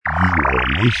are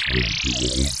listening to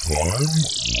Old Time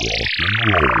Rock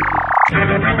and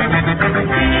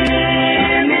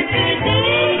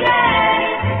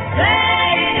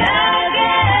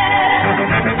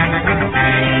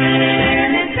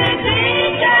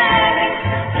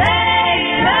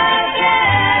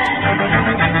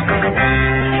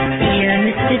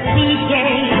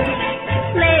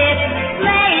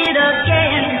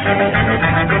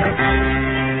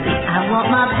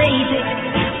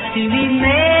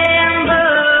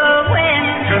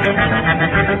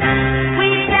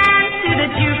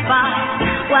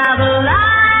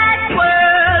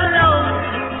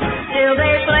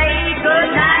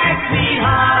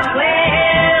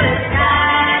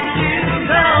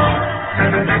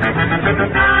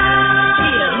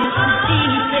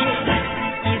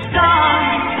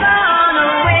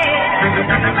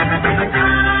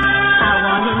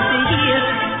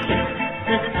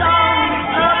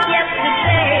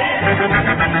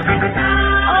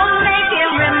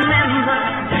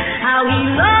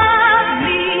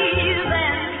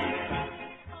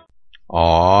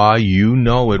You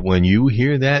know it when you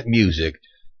hear that music.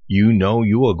 You know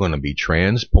you are going to be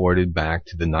transported back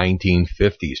to the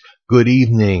 1950s. Good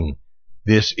evening.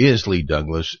 This is Lee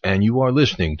Douglas, and you are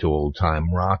listening to Old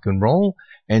Time Rock and Roll.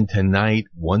 And tonight,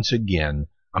 once again,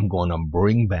 I'm going to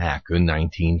bring back the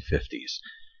 1950s.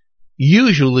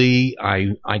 Usually,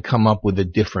 I come up with a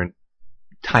different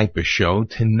type of show.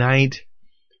 Tonight,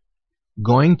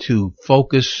 going to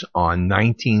focus on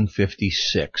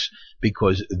 1956,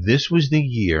 because this was the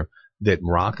year that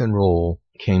rock and roll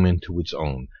came into its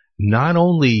own, not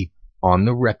only on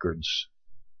the records,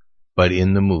 but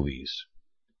in the movies.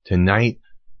 Tonight,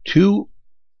 two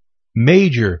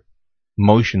major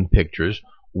motion pictures,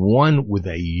 one with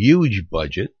a huge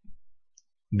budget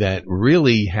that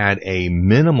really had a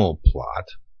minimal plot,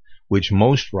 which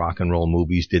most rock and roll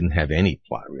movies didn't have any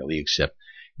plot really, except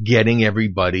getting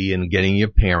everybody and getting your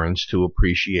parents to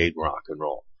appreciate rock and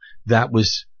roll. That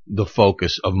was the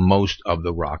focus of most of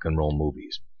the rock and roll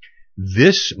movies.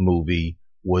 This movie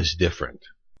was different.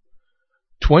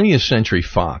 20th Century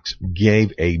Fox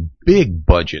gave a big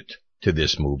budget to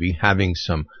this movie, having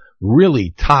some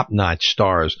really top-notch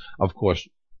stars. Of course,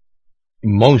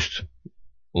 most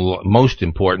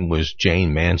important was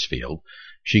Jane Mansfield.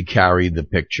 She carried the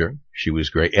picture. She was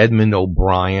great. Edmund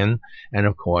O'Brien, and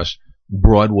of course,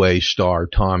 Broadway star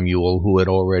Tom Ewell, who had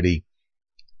already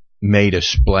made a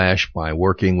splash by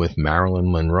working with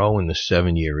Marilyn Monroe in The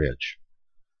 7-Year Itch.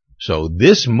 So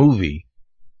this movie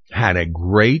had a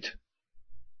great,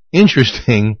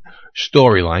 interesting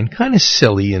storyline, kind of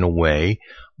silly in a way,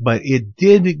 but it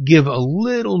did give a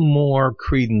little more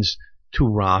credence to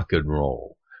rock and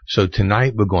roll. So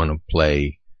tonight we're going to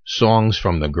play songs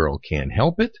from The Girl Can't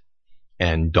Help It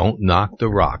and Don't Knock the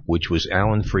Rock, which was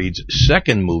Alan Freed's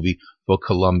second movie for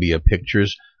Columbia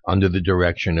Pictures under the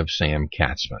direction of Sam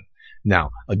Katzman.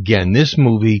 Now, again, this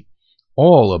movie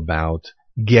all about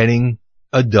getting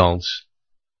adults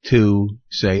to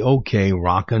say, okay,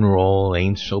 rock and roll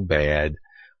ain't so bad.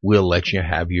 We'll let you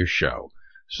have your show.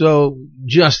 So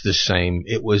just the same,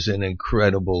 it was an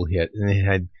incredible hit, and it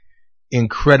had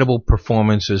incredible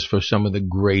performances for some of the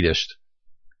greatest.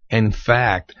 In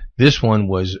fact, this one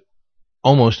was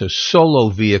almost a solo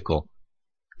vehicle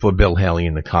for Bill Haley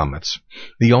and the Comets.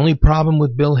 The only problem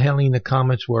with Bill Haley and the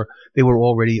Comets were they were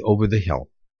already over the hill.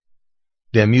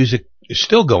 Their music is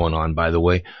still going on, by the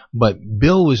way, but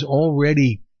Bill was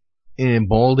already in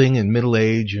balding and middle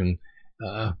age, and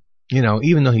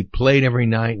even though he played every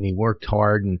night and he worked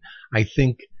hard, and I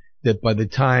think that by the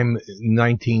time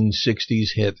 1960s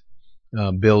hit,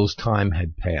 Bill's time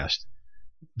had passed.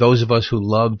 Those of us who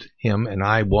loved him, and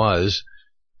I was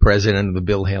president of the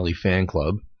Bill Haley fan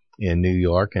club in New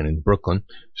York and in Brooklyn.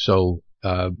 So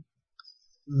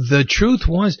the truth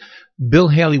was, Bill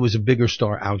Haley was a bigger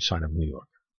star outside of New York.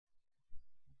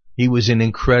 He was an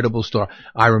incredible star.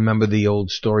 I remember the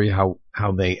old story how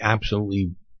they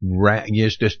absolutely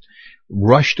just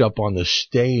rushed up on the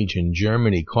stage in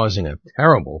Germany, causing a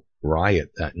terrible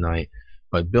riot that night.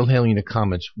 But Bill Haley and the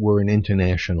Comets were an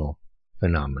international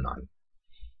phenomenon.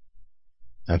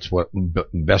 That's what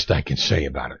best I can say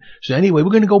about it. So anyway, we're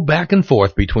going to go back and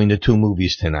forth between the two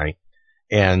movies tonight.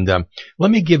 And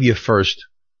let me give you first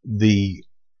the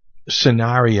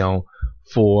scenario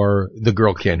for The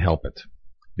Girl Can't Help It,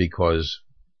 because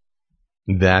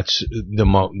that's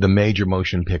the major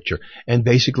motion picture. And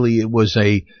basically it was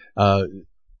Edmund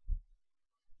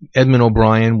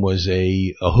O'Brien was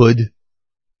a hood,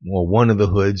 or one of the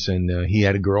hoods, and he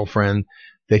had a girlfriend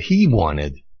that he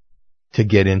wanted to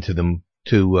get into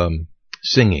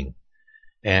singing,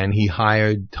 and he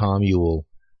hired Tom Ewell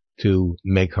to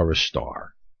make her a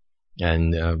star.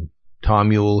 And Tom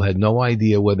Mule had no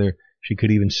idea whether she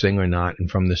could even sing or not, and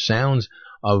from the sounds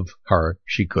of her,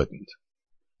 she couldn't.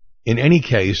 In any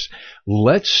case,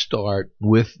 let's start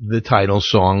with the title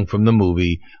song from the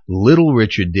movie. Little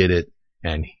Richard did it,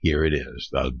 and here it is.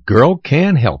 The Girl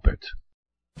Can't Help It.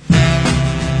 Can't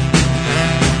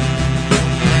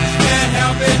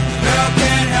help it, girl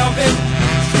can't help it.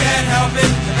 Can't help it,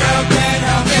 girl can't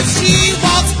help it. If she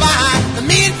walks by, the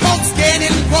mean folks get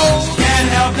enrolled. Can't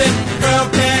help it, girl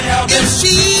can't help it. If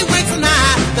she winks an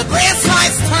eye, the brass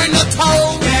lights turn to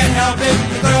toll. Can't help it,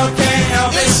 girl can't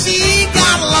help it. If she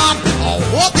got a lot of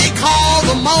what they call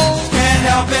the mold. Can't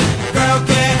help it, girl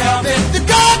can't help it. The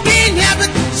girl can't help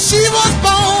it, she was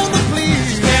born to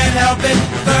please. Can't help it,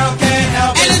 girl can't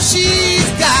help it. And if she's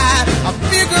got a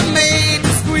figure made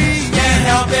to squeeze. Can't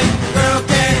help it, girl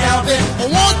can't help it.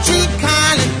 Won't you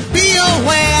kindly be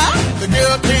aware? The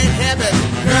girl can't help it,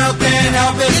 girl can't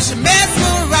help it. If she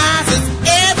mesmerizes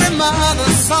every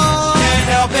mother's son. Can't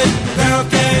help it, girl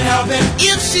can't help it.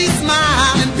 If she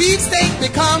smiles and beefsteak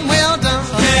become well done.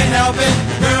 Can't help it,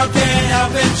 girl can't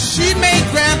help it. She made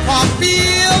grandpa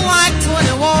feel like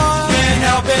 21. Can't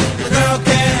help it, the girl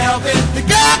can't help it. The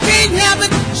girl can't help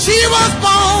it, she was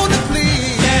born to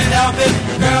please. Can't help it,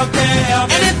 girl can't help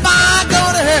it. And if I go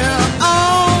to her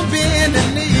on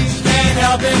bending knees. Can't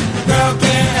help it, girl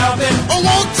can't help it. Oh,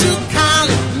 won't you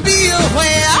kindly be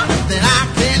aware that I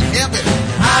can't help it?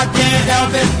 I can't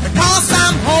help it. Because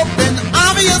I'm hoping,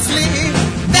 obviously,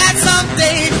 that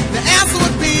someday the answer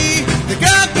would be the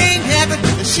girl can't help it,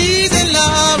 and she's in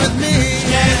love with me.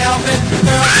 Can't help it, the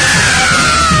girl can't help it.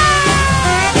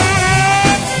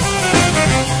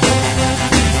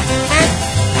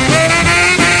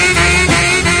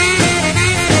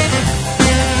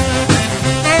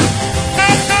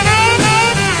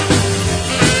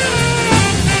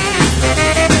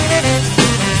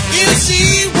 If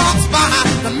she walks by,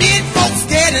 the men folks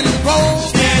get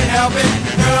enrolled. Can't help it,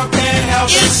 girl can't help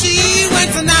it. If she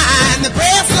went to nine, the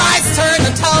brass lights turn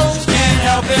to toes. Can't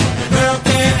help it, girl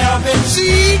can't help it.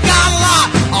 She got a lot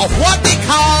of what they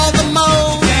call the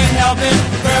mold. Can't help it,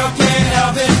 girl can't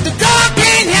help it. The girl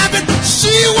can't help it,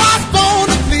 she was born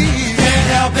to please. Can't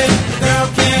help it, girl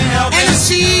can't help it. And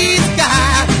she's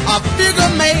got a figure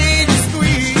made to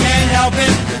squeeze. Can't help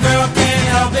it, girl can't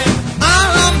help it.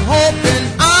 I'm hoping,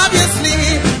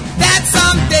 obviously, that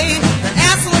someday the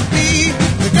answer would be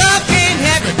the girl can't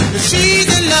help it, but she's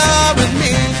in love with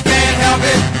me. Can't help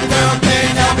it, the girl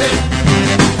can't help it.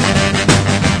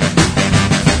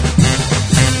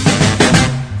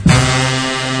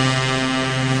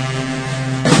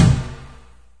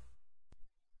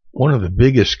 One of the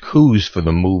biggest coups for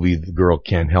the movie The Girl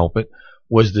Can't Help It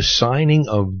was the signing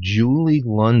of Julie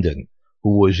London,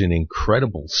 who was an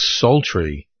incredible,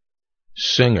 sultry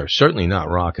singer, certainly not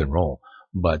rock and roll,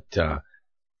 but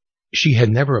she had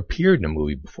never appeared in a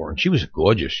movie before, and she was a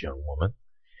gorgeous young woman.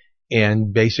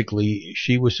 And basically,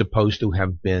 she was supposed to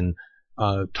have been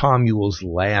Tom Mule's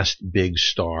last big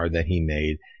star that he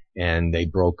made, and they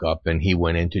broke up, and he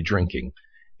went into drinking.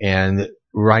 And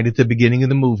right at the beginning of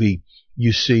the movie,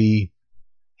 you see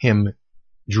him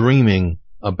dreaming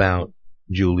about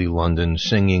Julie London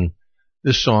singing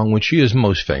the song which she is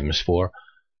most famous for,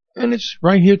 and it's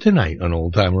right here tonight on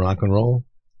Old Time Rock and Roll,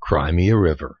 Cry Me a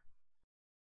River.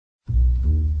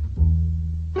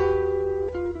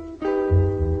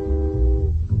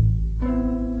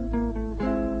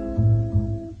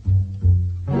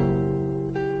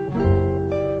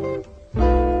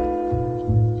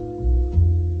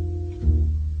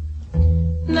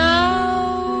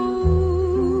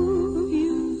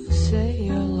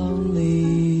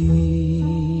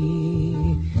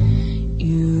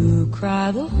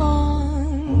 Cry the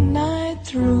long night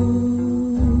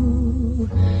through.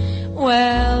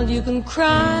 Well, you can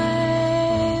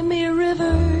cry me a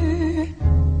river,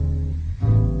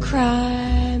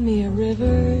 cry me a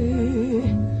river.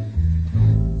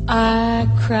 I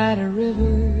cried a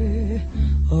river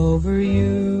over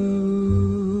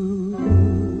you.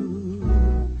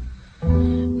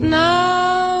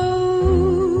 Now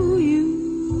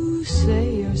you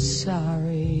say you're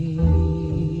sorry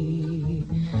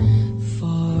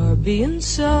for being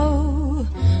so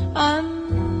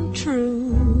untrue.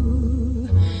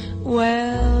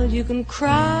 Well, you can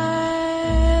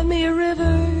cry me a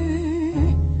river,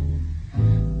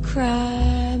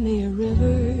 cry me a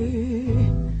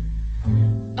river.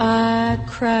 I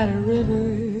cried a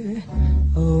river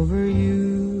over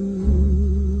you.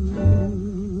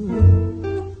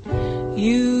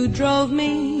 You drove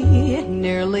me,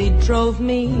 nearly drove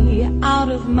me out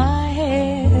of my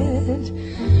head,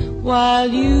 while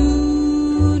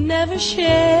you never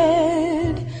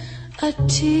shed a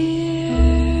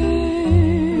tear.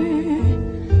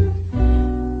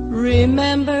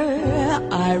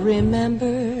 I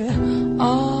remember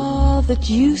all that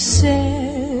you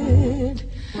said.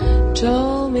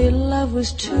 Told me love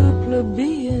was too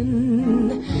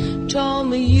plebeian. Told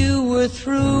me you were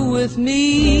through with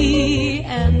me.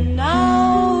 And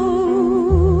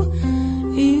now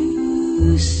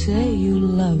you say you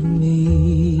love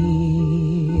me.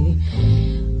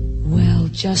 Well,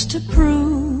 just to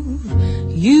prove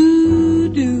you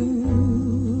do,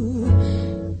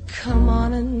 come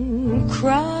on and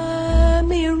cry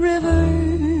me a river.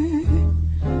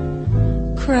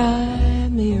 Cry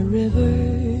me a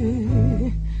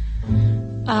river.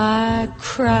 I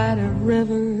cried a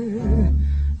river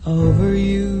over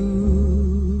you.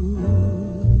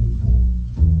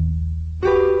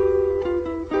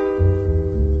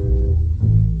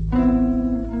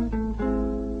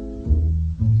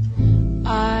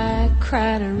 I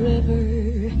cried a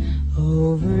river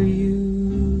over you.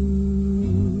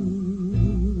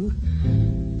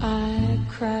 I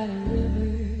cried a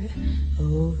river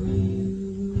over you.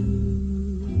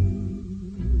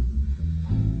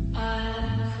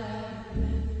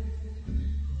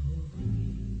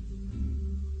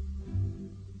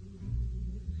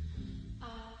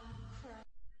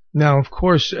 Now, of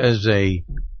course, as a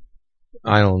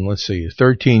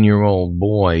 13-year-old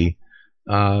boy,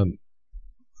 I'm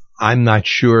not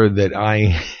sure that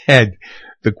I had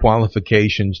the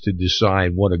qualifications to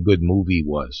decide what a good movie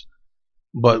was.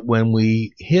 But when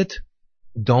we hit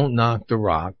Don't Knock the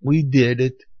Rock, we did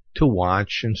it to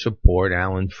watch and support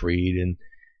Alan Freed and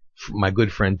my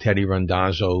good friend Teddy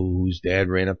Randazzo, whose dad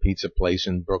ran a pizza place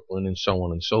in Brooklyn, and so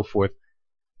on and so forth.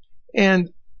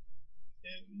 And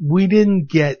we didn't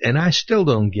get, and I still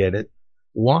don't get it,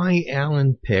 why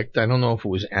Alan picked, I don't know if it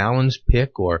was Alan's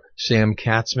pick or Sam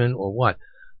Katzman or what,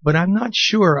 but I'm not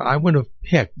sure I would have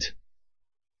picked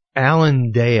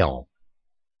Alan Dale,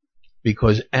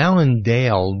 because Alan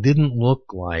Dale didn't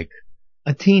look like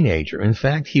a teenager. In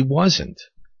fact, he wasn't.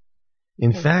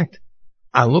 In fact,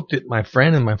 I looked at my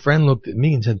friend, and my friend looked at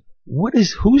me and said,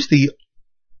 who's the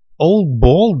old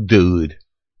bald dude?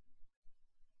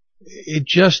 It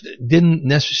just didn't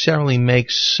necessarily make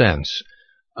sense.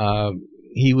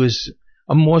 He was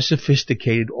a more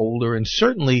sophisticated, older, and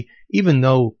certainly, even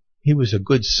though he was a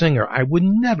good singer, I would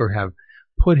never have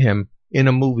put him in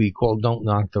a movie called Don't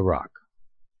Knock the Rock.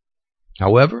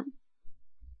 However,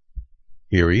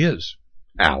 here he is,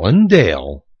 Alan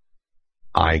Dale,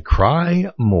 I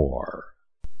Cry More.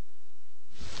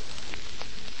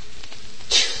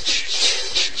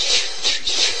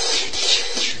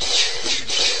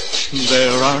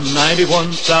 There are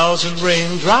 91,000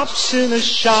 raindrops in a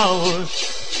shower.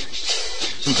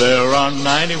 There are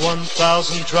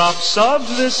 91,000 drops of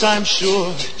this, I'm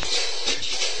sure.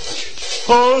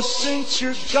 Oh, since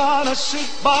you're gonna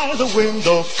sit by the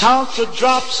window, count the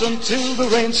drops until the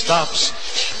rain stops.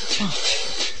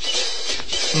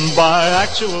 By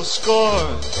actual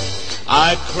score,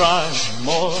 I'd cry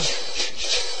more.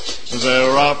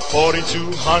 There are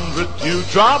 4,200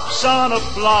 dewdrops on a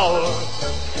flower.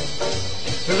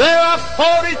 There are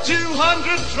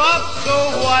 4,200 drops so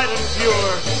white and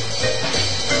pure.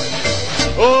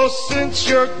 Oh, since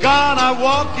you're gone, I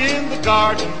walk in the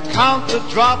garden, count the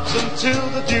drops until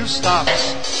the dew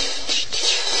stops.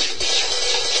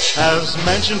 As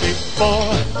mentioned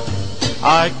before,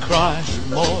 I cry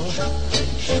more.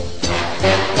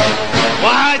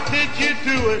 Why did you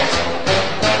do it?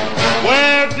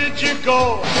 Where did you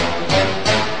go?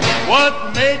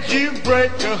 What made you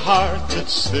break a heart that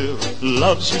still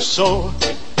loves you so?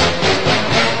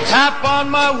 Tap on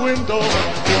my window,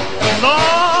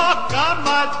 knock on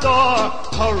my door,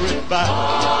 hurry back,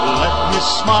 let me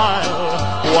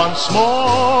smile once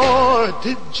more.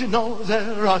 Did you know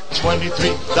there are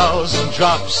 23,000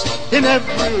 drops in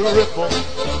every ripple?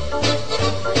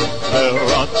 There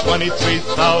are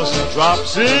 23,000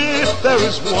 drops if there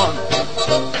is one.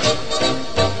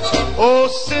 Oh,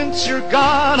 since you're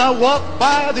gone, I walk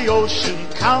by the ocean,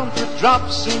 count the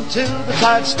drops until the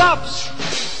tide stops.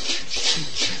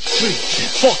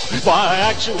 3, 4, by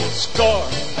actual score,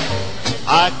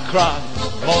 I cry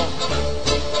more.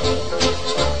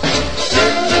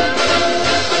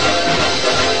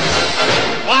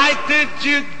 Why did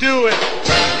you do it?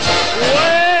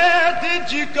 Where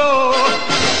did you go?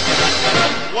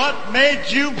 What made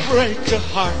you break a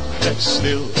heart that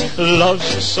still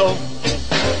loves you so?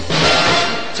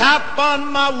 Tap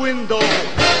on my window,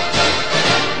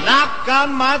 knock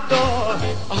on my door,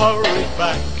 hurry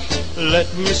back,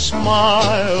 let me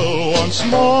smile once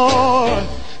more.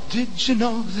 Did you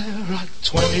know there are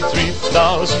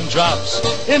 23,000 drops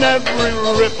in every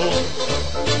ripple?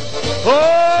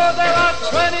 Oh, there are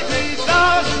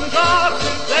 23,000 drops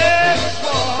in every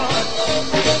swan.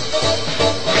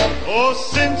 Oh,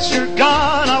 since you're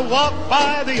gone, I walk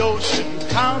by the ocean,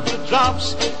 count the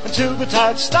drops until the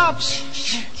tide stops.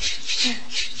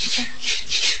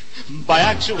 By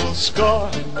actual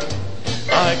score,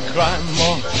 I cry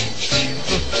more.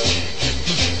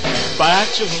 By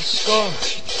actual score,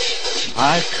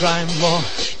 I cry more.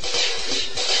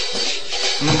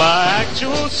 By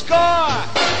actual score,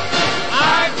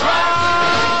 I cry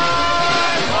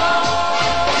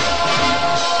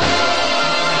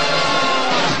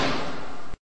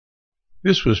more.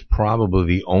 This was probably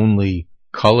the only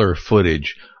color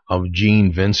footage of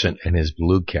Gene Vincent and his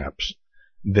Blue Caps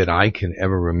that I can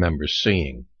ever remember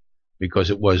seeing, because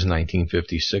it was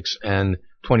 1956 and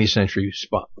 20th Century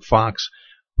Fox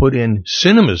put in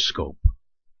CinemaScope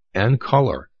and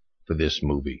color for this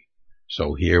movie.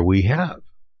 So here we have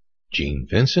Gene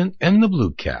Vincent and the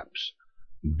Blue Caps,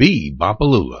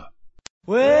 Bee-Bop-A-Lula.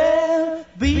 Well,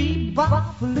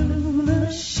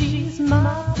 Bee-Bop-A-Lula, she's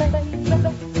my baby.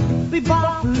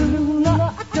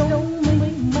 Bee-Bop-A-Lula, I don't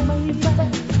mean my baby.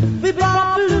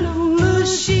 Bee-Bop-A-Lula,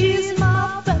 she's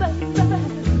my baby.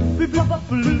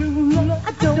 Bee-Bop-A-Lula,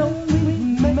 I don't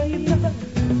mean my baby.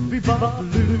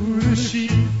 Bee-Bop-A-Lula,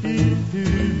 she's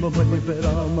my baby,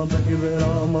 my baby,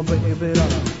 my baby.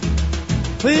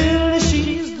 Well,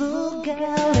 she's the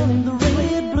gal in the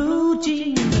red blue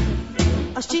jeans.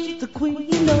 She's the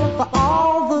queen of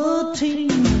all the team.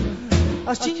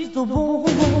 She's the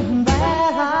woman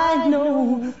that I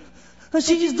know.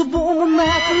 She's the woman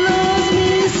that loves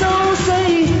me so.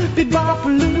 Say,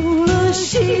 Bee-Bop-A-Lula,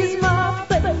 she's my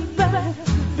baby.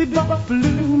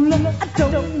 Bee-Bop-A-Lula, I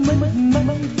don't mind my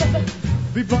baby.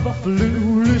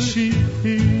 Bee-Bop-A-Lula, she's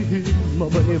my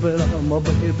baby, my baby, my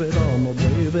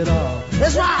baby.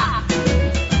 Let's rock!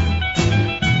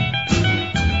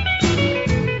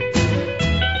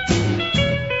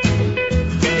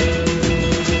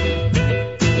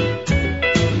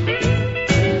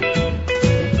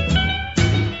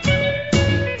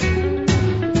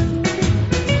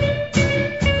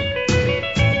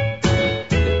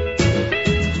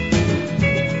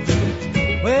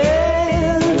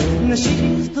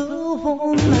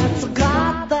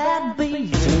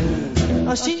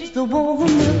 She's the one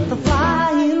with the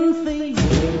flying feet.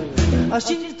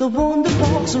 She's the one that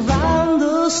walks around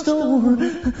the store.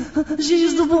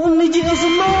 She's the one that yells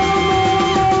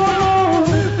more.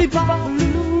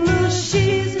 Bee-Bop-A-Lula,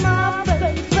 she's my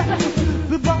baby.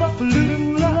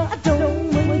 Bee-Bop-A-Lula, I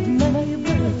don't mind my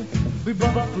baby.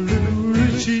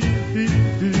 Bee-Bop-A-Lula, she's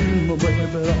my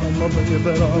baby, my baby,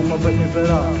 my baby.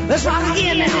 Let's rock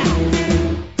again now.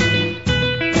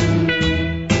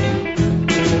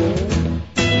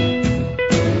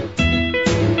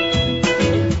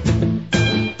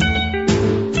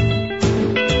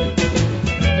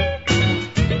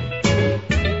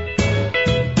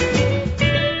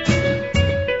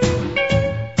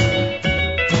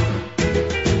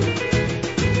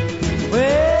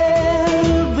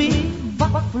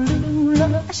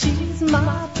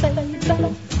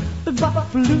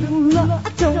 Bee-Bop-A-Lula, I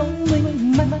don't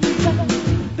mean my baby.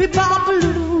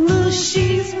 Bee-Bop-A-Lula,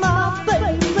 she's my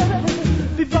baby.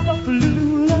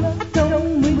 Bee-Bop-A-Lula, I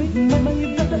don't mean my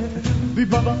baby.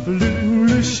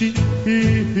 Bee-Bop-A-Lula, she's my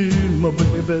baby, my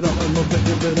baby.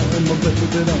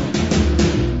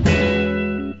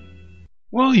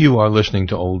 Well, you are listening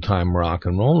to Old Time Rock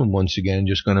and Roll, and once again,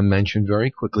 just going to mention very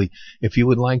quickly, if you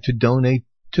would like to donate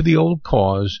to the old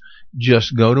cause,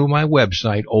 just go to my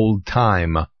website,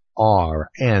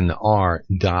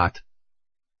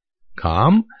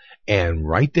 oldtimernr.com, and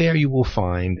right there you will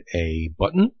find a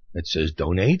button that says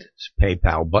donate. It's a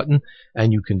PayPal button,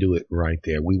 and you can do it right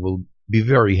there. We will be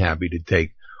very happy to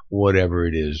take whatever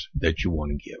it is that you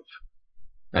want to give.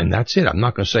 And that's it. I'm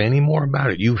not going to say any more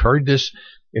about it. You've heard this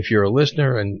if you're a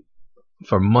listener and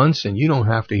for months, and you don't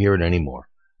have to hear it anymore.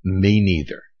 Me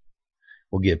neither.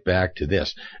 We'll get back to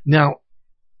this. Now,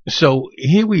 so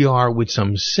here we are with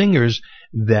some singers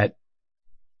that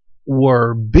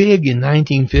were big in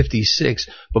 1956,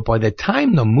 but by the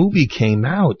time the movie came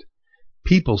out,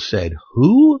 people said,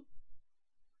 who?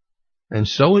 And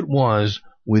so it was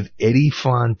with Eddie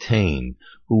Fontaine,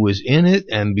 who was in it,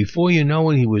 and before you know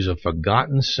it, he was a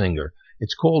forgotten singer.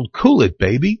 It's called Cool It,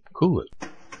 Baby. Cool It.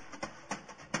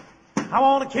 I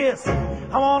want to kiss,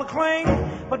 I want to cling,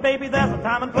 but baby, there's a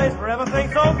time and place for everything.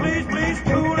 So please, please,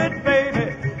 cool it,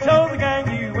 baby. Show the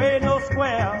gang you ain't no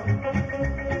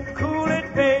square. Cool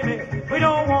it, baby. We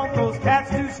don't want those cats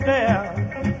to stare.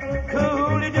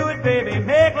 Coolly do it, baby.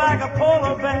 Make like a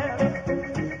polar bear.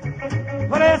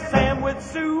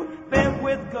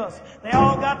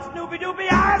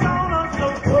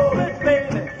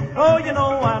 you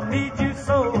know I need you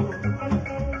so.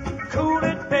 Cool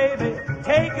it, baby,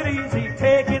 take it easy,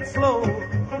 take it slow.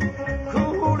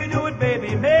 Coolly do it,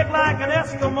 baby, make like an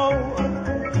Eskimo.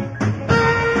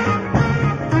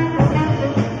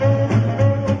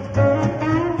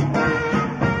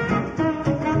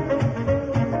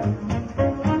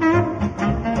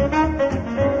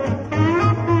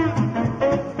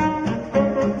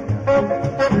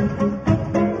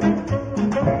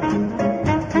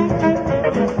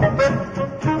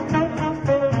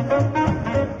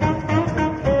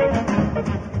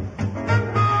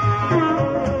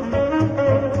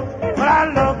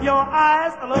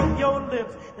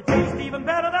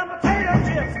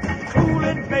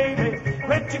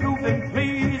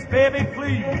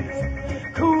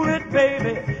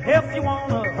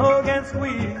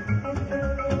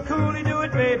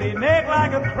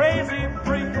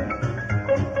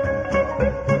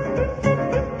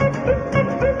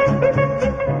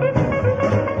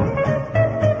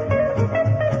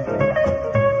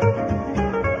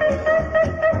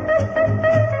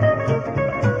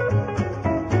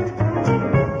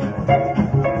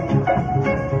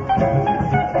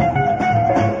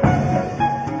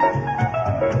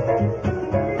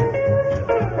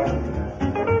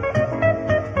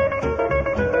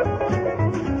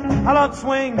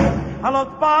 Swing, I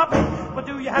love Bob, but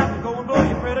do you have to go and blow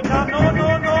your credit card? No,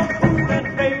 no, no, cool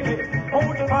it, baby,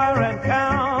 hold your fire and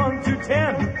count to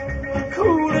 10.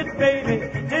 Cool it,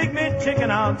 baby, dig me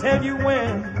chicken, I'll tell you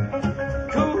when.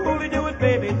 Coolly do it,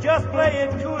 baby, just play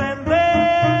it cool and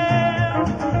then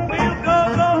we'll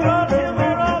go till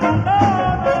we're all alone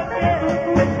again.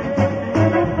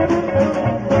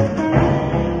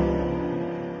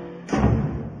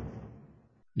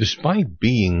 Despite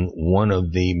being one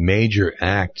of the major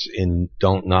acts in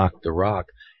Don't Knock the Rock,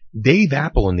 Dave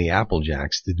Apple and the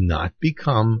Applejacks did not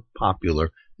become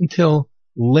popular until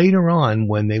later on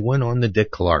when they went on the Dick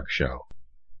Clark Show.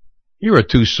 Here are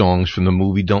two songs from the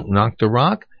movie Don't Knock the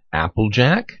Rock,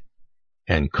 Applejack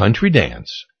and Country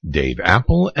Dance, Dave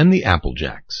Apple and the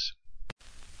Applejacks.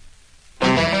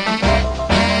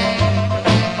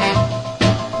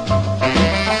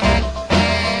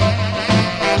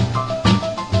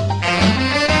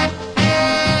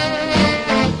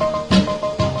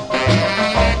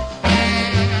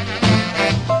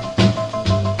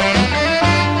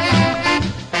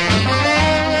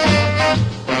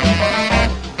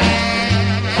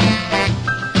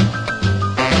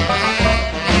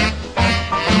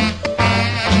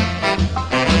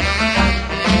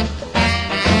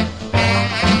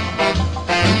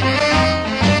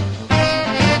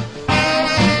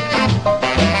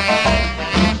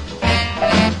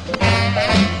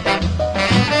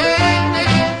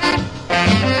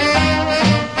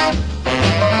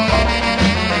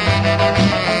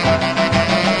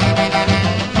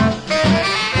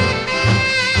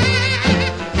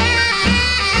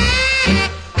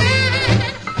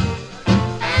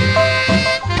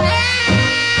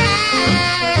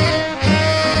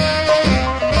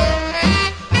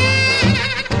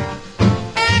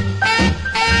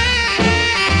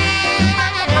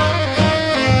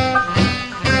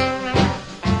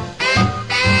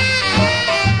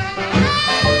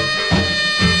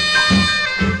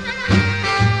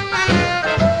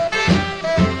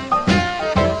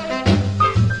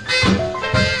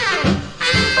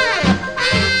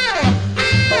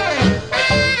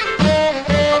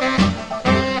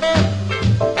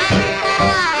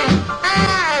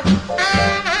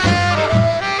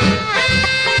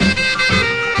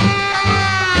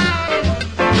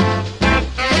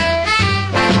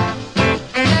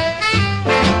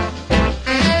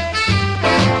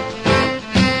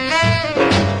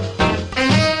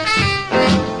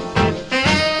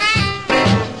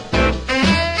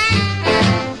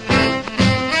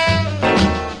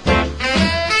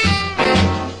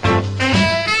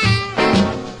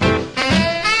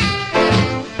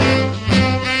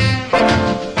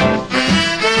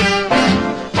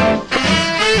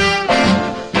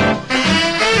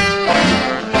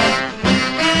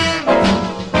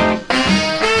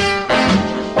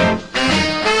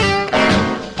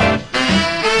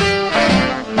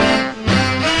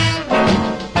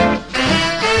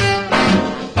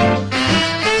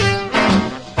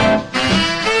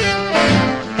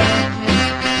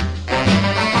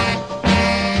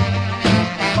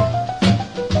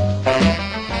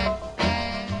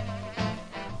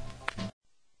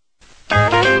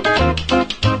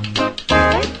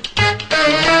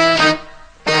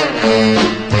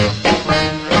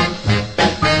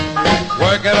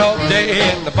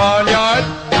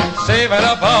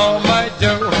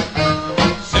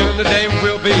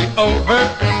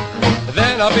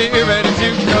 and I'll be ready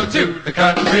to go to the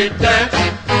country dance.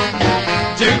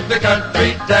 To the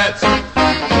country dance.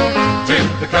 To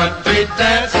the country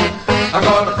dance. I'm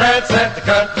gonna prance at the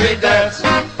country dance.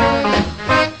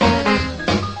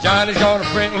 Johnny's gonna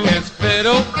bring his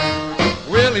fiddle.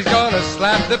 Willie's gonna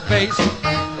slap the bass.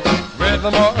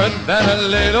 Rhythm more than a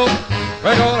little.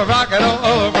 We're gonna rock it all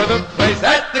over the place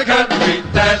at the country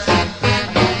dance.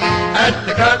 At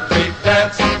the country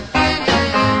dance.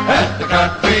 At the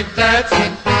country dance.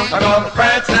 I'm gonna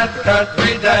prance at the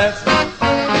country dance.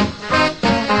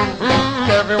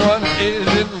 Everyone is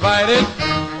invited.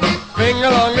 Bring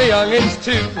along the youngins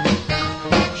too.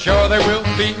 Sure they will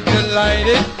be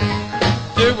delighted.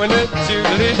 Doing it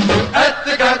toodly-doo at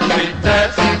the country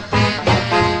dance.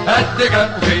 At the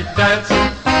country dance.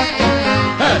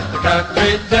 At the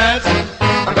country dance.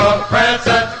 I'm gonna prance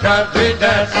at the country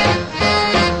dance.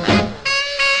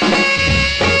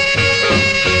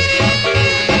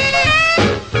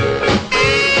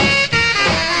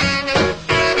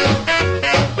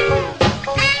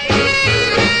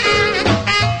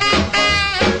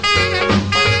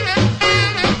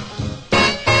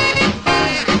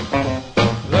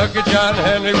 Look at John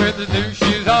Henry with his new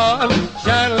shoes on,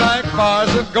 shining like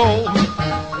bars of gold.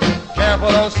 Careful,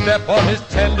 don't step on his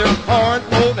tender corn.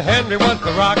 Old Henry wants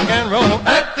to rock and roll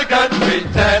at the country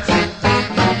dance.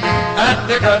 At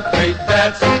the country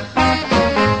dance.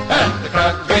 At the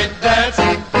country dance.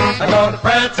 I'm gonna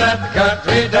prance at the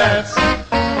country dance.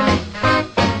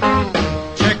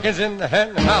 Chickens in the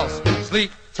hen house,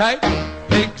 sleep tight.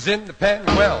 Pigs in the pen,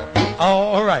 well,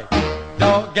 all right.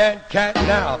 Dog and cat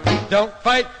now, don't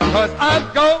fight, 'cause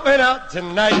I'm going out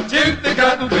tonight to the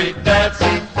country dance.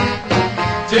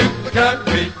 To the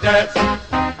country dance.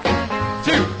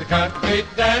 To the country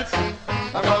dance.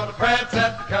 I'm gonna prance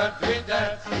at the country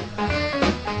dance.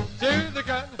 To the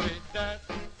country dance.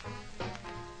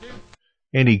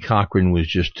 Eddie Cochran was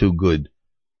just too good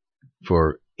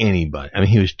for anybody. I mean,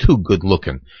 he was too good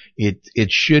looking.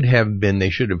 It should have been, they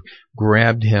should have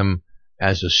grabbed him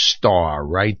as a star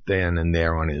right then and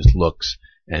there on his looks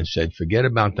and said, forget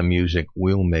about the music,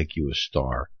 we'll make you a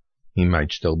star. He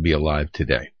might still be alive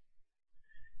today.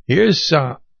 Here's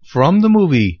from the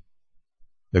movie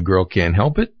The Girl Can't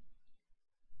Help It,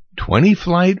 20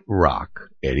 Flight Rock,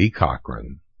 Eddie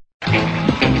Cochran.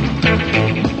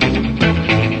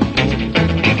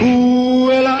 Ooh,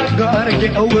 well, I gotta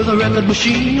get with a record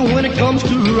machine. When it comes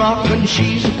to rockin',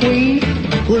 she's a queen.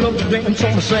 We'll love to dance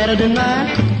on a Saturday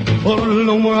night, all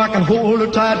alone where I can hold her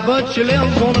tight. But she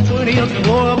lives on the 20th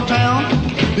floor of town.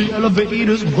 The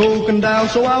elevator's broken down,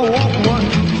 so I walk 1,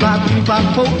 2, 5, 3,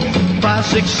 5, 4, 5,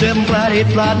 6, 7, flight, 8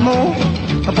 flight more.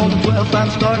 Up on the 12th, I'm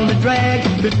starting to drag.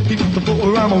 50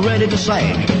 before I'm ready to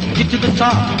sag. Get to the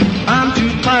top, I'm too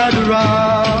tired to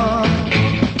rock.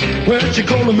 Well, she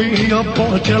calling me up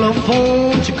on the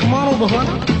telephone. She come on over,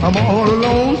 honey, I'm all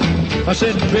alone. I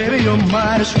said, baby, you're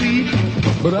mighty sweet,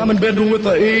 but I'm in bed with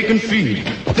the aching feet.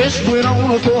 This went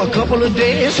on for a couple of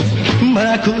days, but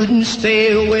I couldn't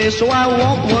stay away. So I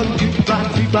walked 1, 2,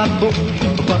 5, 3, 5, 4,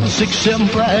 5, 6, 7,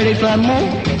 flight, 8 flight more.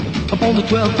 Up on the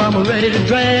 12th, I'm ready to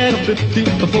drag. 50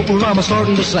 before I'm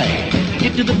starting to sag.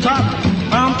 Get to the top,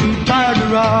 I'm too tired to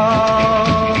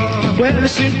rock. Well, I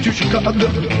sent to Chicago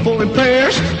for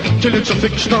repairs, till it's a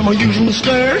fixed, I'm using the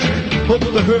stairs. Hope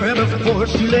to hurry before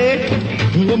it's too late.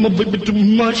 Oh, my baby, too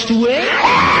much to wait.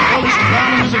 All these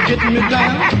problems are getting me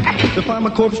down. To find my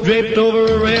corpse draped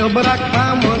over a rail, but I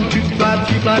climb 1, 2, 5,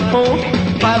 3, flight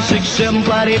 4, 5, 6, 7,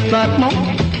 flight 8, flight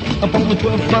more. Up on the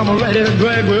 12th, I'm ready to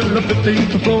drag. Well, the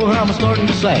 15th floor, I'm starting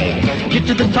to sag. Get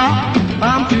to the top,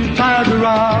 I'm too tired to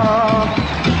rock.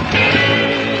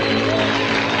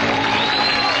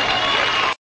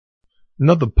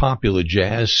 Another popular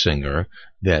jazz singer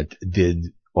that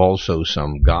did also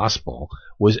some gospel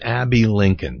was Abbey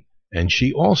Lincoln, and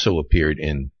she also appeared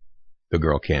in The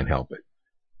Girl Can't Help It.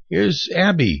 Here's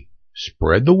Abbey.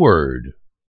 Spread the word.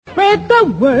 Spread the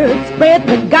word, spread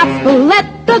the gospel,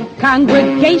 let the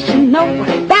congregation know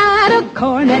that a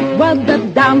cornet was the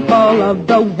downfall of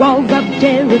the walls of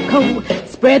Jericho.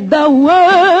 Spread the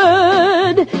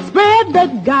word, spread the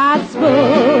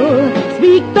gospel,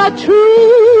 speak the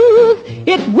truth,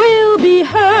 it will be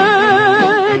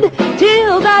heard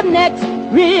till the next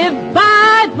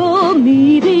revival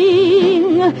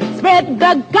meeting. Spread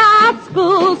the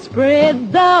gospel,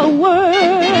 spread the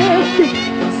word.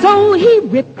 So he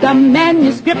ripped the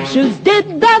manuscriptures,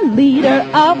 did the leader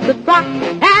of the flock,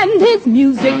 and his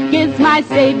music is my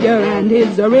savior, and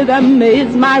his rhythm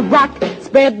is my rock.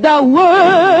 Spread the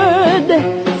word,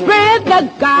 spread the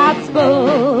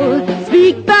gospel,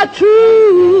 speak the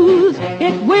truth,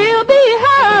 it will be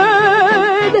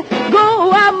heard.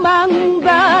 Go among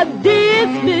the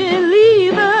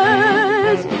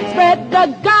disbelievers. Spread the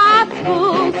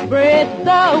gospel, spread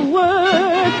the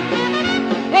word.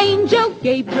 Angel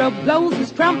Gabriel blows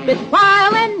his trumpet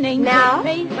while an angel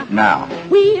plays the harp. Now.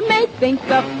 We may think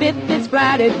the fifth is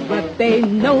flattered, but they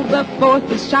know the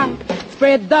fourth is shot.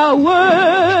 Spread the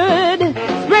word,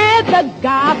 spread the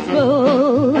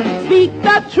gospel, speak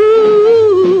the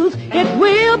truth, it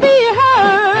will be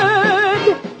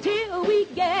heard till we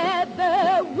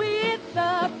gather with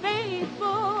the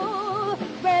faithful.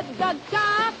 Spread the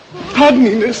gospel. Pardon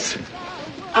me, miss.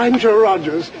 I'm Joe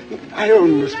Rogers. I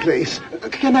own this place.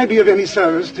 Can I be of any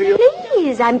service to you?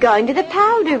 Please, I'm going to the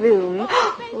powder room.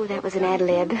 Oh, that was an ad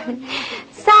lib.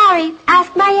 Sorry,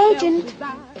 ask my agent.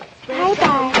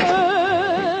 Bye-bye.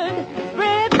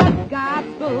 Spread the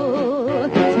gospel,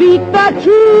 speak the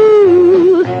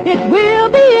truth, it will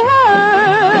be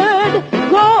heard.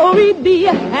 Glory be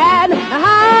and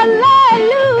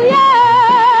hallelujah.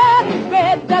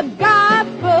 Spread the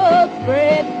gospel,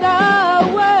 spread the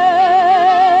word.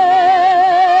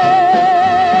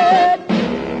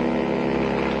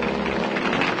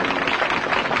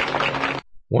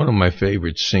 One of my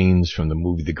favorite scenes from the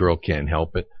movie The Girl Can't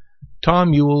Help It.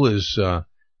 Tom Ewell is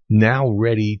now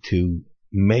ready to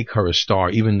make her a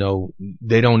star, even though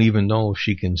they don't even know if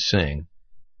she can sing.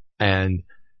 And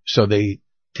so they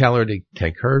tell her to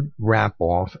take her wrap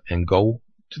off and go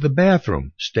to the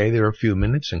bathroom, stay there a few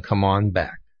minutes, and come on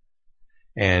back.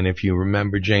 And if you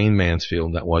remember Jane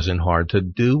Mansfield, that wasn't hard to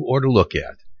do or to look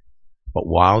at. But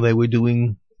while they were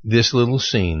doing this little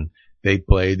scene, they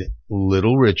played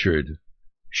Little Richard,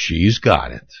 She's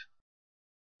Got It.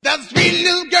 There's a sweet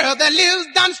little girl that lives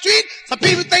down the street. Some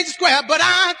people think she's square, but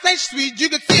I think she's sweet. You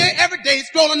can see her every day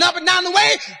strolling up and down the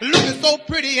way, looking so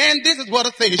pretty, and this is what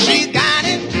I say. She's got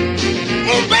it.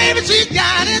 Oh, baby, she's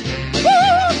got it.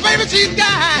 Ooh, baby, she's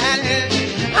got it.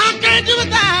 I can't do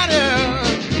without her.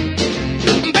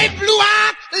 Baby, blue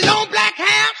eyes, long black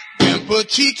hair, dimple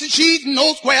cheeks, and she's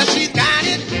no square. She's got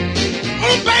it.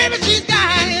 Oh, baby, she's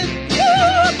got it.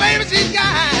 Ooh, baby, she's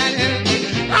got it.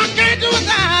 I can't do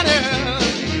without her.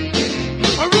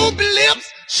 Her ruby lips,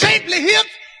 shapely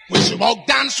hips. When she walk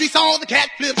down the street, all the cat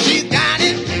flips. She's got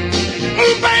it.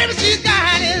 Ooh, baby, she's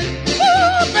got it.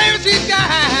 Ooh, baby, she's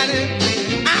got it.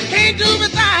 I can't do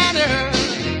without her.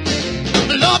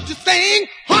 Love to sing,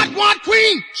 hot one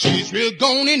queen. She's real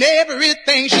gone in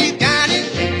everything. She's got it.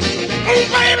 Ooh,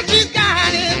 baby, she's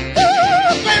got it.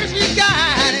 Ooh, baby, she's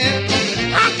got it.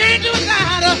 I can't do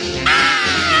without her.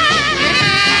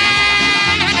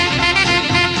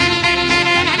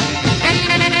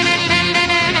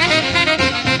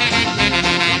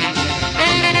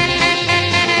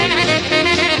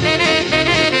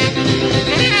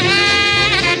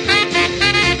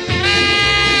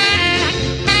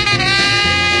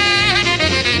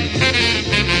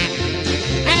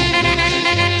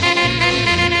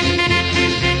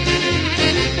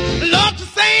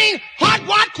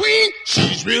 Queen,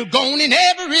 she's real gone in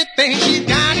everything. She's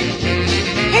got it.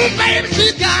 Oh, baby,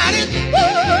 she's got it.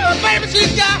 Oh, baby,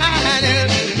 she's got it.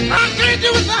 I can't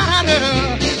do without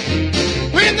her.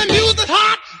 When the music's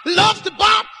hot, loves to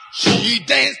bop, she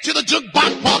dance to the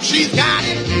jukebox pop. She's got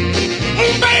it.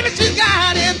 Oh, baby, she's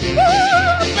got it.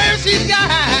 Oh, baby, she's got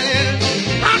it.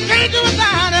 I can't do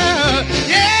without her.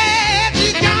 Yeah,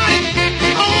 she's got it.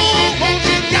 Oh,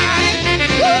 she's got it.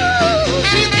 Oh,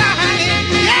 she's got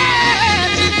it. Yeah.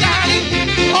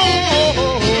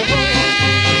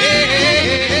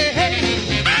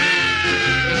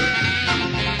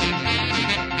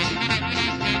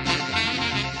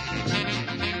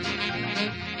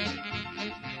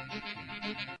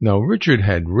 Now, Richard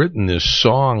had written this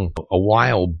song a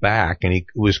while back, and it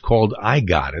was called I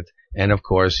Got It. And, of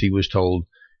course, he was told,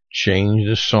 change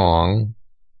the song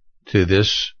to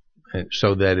this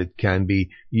so that it can be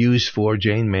used for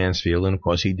Jane Mansfield. And, of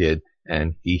course, he did.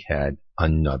 And he had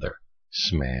another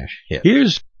smash hit.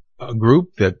 Here's a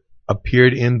group that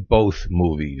appeared in both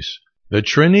movies, the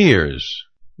Traineers.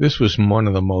 This was one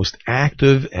of the most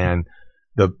active and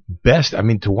the best. I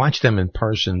mean, to watch them in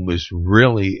person was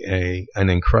really an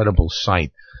incredible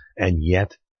sight. And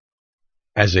yet,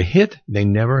 as a hit, they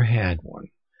never had one.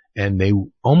 And they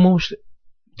almost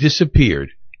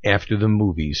disappeared after the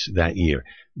movies that year.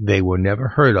 They were never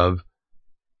heard of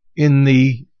in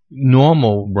the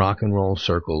normal rock and roll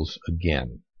circles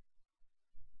again.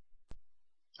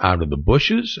 Out of the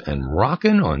Bushes and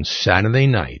Rockin' on Saturday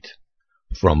Night.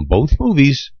 From both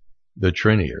movies, the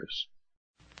Traineers.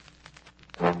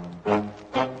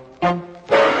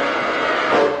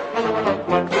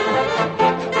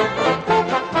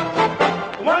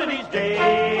 One of these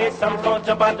days, someone's gonna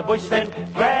jump out the bushes and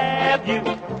grab you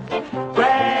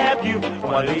grab you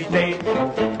one of these days.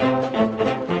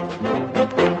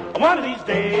 One of these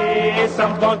days,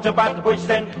 I'm going to jump out the bush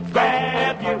and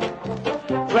grab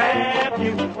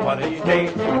you one of these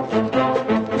days.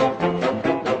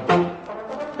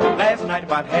 Last night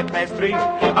about 3:30,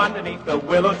 underneath the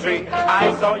willow tree,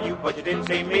 I saw you, but you didn't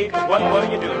see me. What were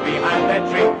you doing behind that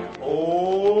tree?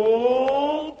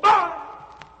 Oh,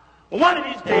 boy! One of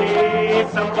these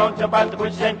days, I'm going to jump out the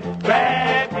bush and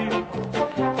grab you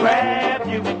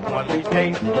one of these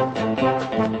days.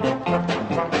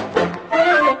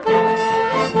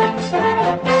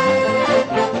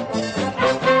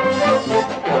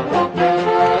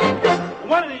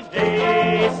 One of these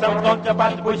days, I'm going to jump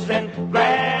out the bush and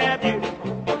grab you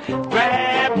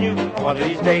one of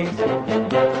these days.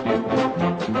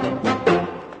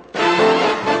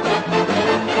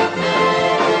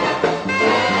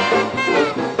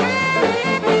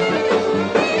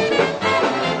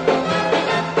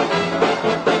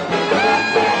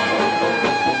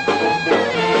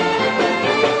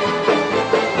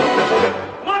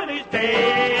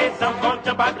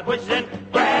 About the bush and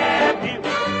grab you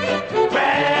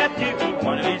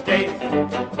one of these days.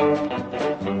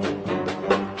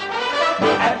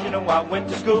 As you know, I went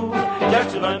to school just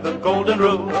to learn the golden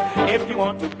rule. If you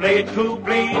want to play it cool,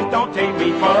 please don't take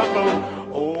me for a fool.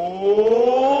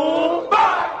 Oh,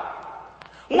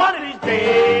 boy! One of these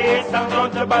days, I'm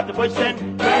going to about the bush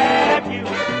and grab you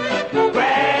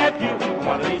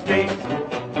one of these days.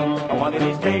 One of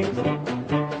these days,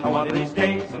 one of these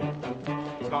days.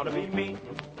 It's gonna be me.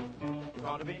 It's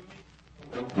gonna be me.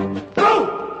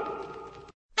 Go!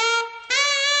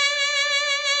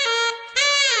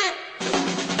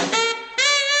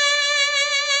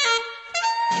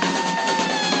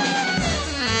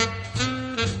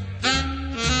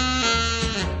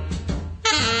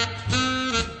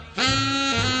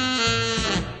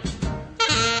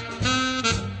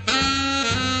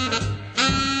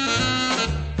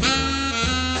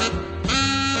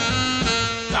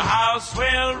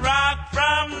 Will rock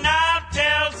from now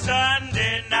till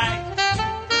Sunday night.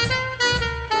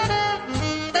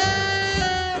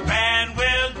 The band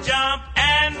will jump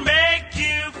and make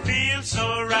you feel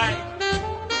so right.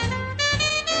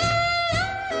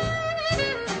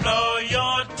 Blow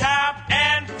your top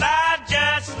and fly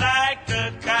just like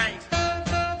a kite.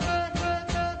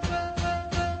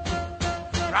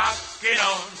 Rock it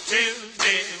on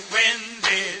Tuesday,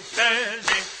 Wednesday,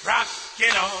 Thursday. Rock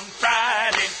it on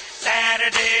Friday,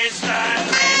 Saturday,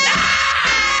 Sunday night.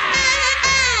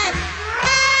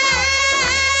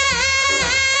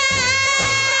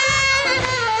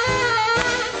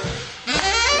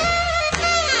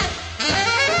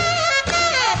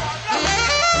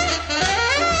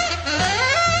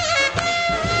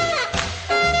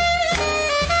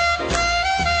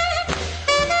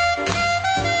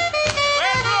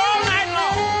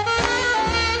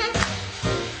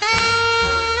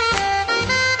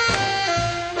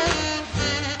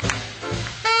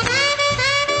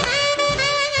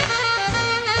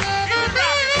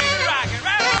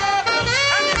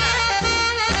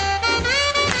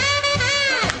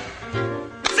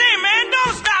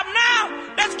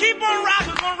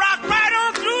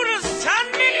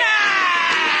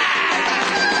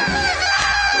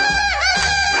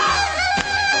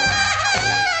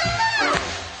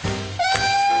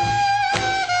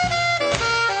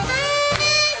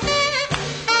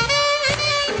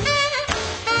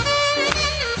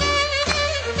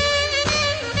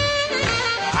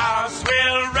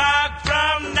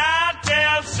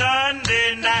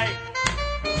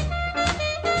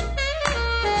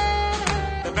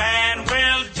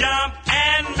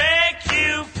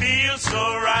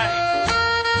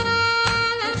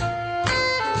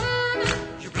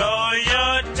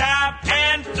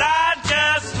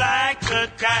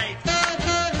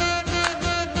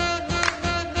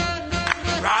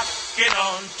 Rockin'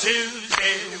 on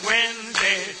Tuesday,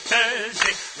 Wednesday,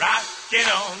 Thursday, rockin'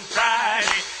 on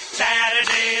Friday,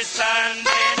 Saturday,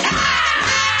 Sunday night.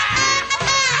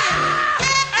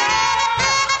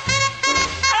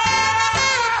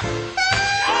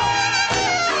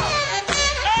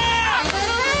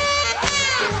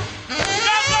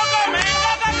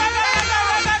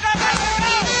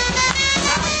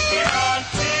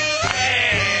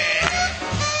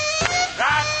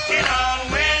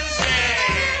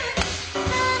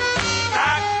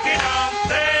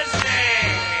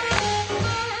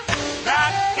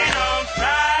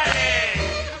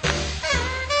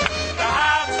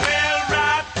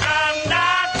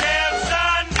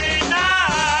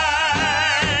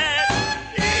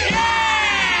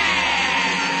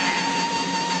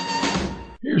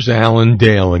 Here's Alan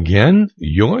Dale again.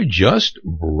 You're just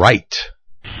right.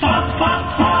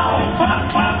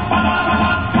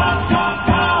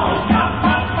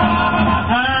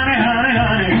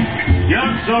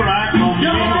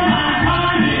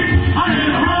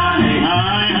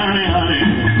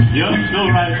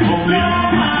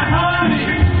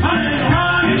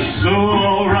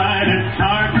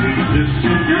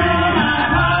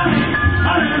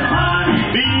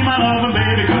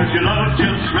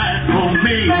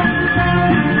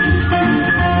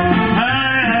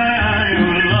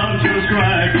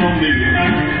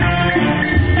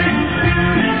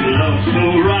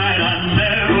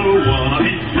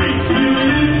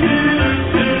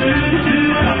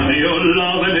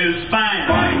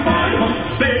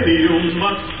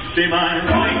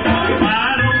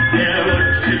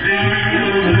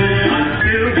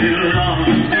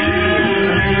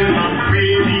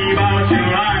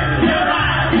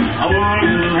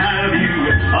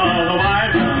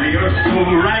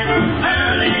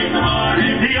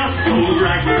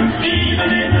 Even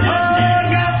in the morning,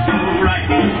 got so right.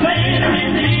 Later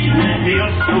in the evening,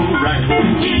 feels so right.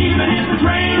 Even in the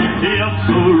rain, feels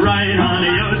so right,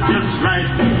 honey, you're just right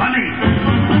for me.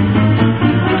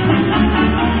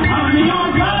 Honey, your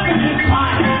loving is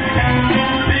fine.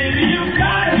 Baby, you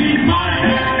gotta be mine.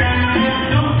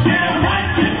 Don't care what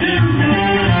you do.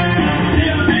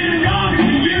 Still belong to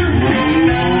you.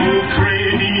 Oh,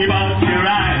 crazy about your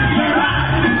eyes.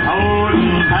 I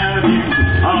wouldn't have you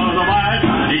otherwise.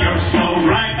 Honey, you're so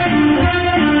right.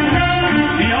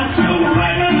 You're so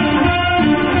right.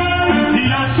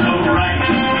 You're so right.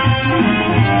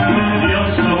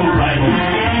 You're so right.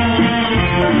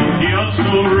 You're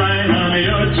so right, honey.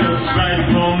 You're just right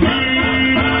for me.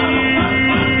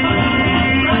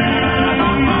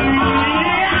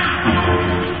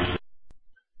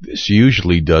 This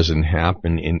usually doesn't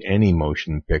happen in any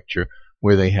motion picture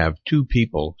where they have two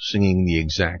people singing the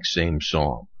exact same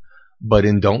song. But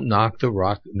in Don't Knock the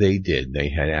Rock, they did. They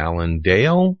had Alan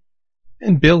Dale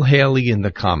and Bill Haley in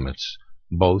the Comets,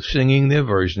 both singing their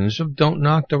versions of Don't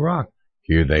Knock the Rock.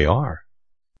 Here they are.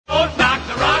 Don't knock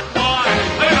the rock, boys.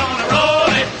 We're gonna roll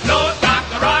it. Don't knock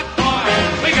the rock,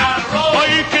 boys. We gotta roll Oh,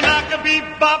 it. you can knock a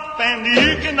bebop and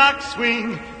you can knock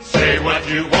swing. Say what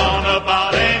you want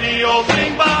about any old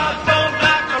thing, but don't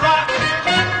knock the rock.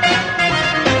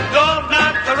 Don't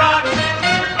knock the rock.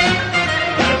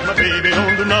 Cause my baby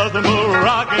don't do nothing but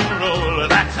rock and roll.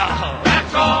 That's all.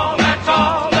 That's all, that's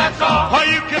all, that's all. Or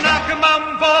you can knock a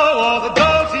mambo or the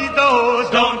do-si-dos.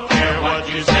 Don't care what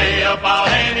you say about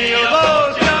any of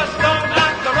those. Just don't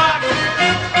knock the rock.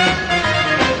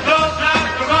 Don't knock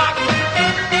the rock.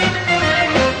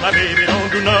 My baby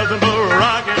don't do nothing but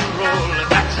rock and roll.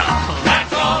 That's all.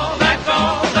 That's all, that's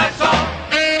all, that's all.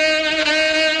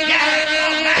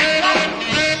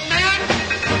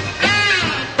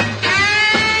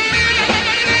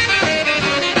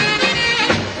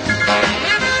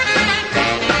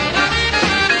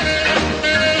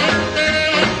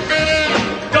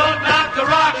 Don't knock the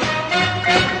rock.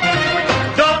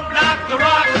 Don't knock the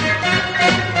rock.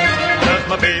 'Cause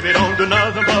my baby don't do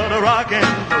nothing but a rock and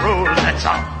roll. That's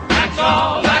all. That's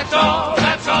all, that's all,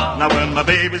 that's all. Now when my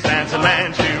baby's dancing,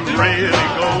 man, she really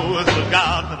goes. Look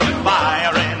out for the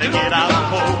fire and to get out the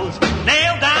hose.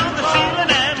 Nail down the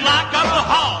ceiling and lock up the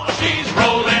hall. She's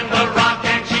rolling the rock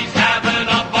and she's having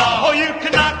a ball. Oh, you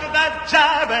can knock that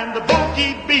jive and the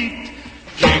boogie beat.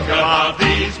 Kick about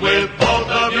these with both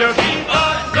of your feet.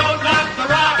 But don't knock the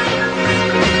rock.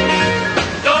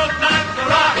 Don't knock the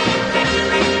rock.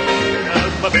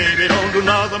 'Cause my baby don't do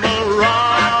nothing but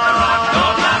rock.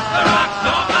 Don't knock the rock,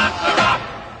 don't knock the rock.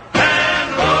 And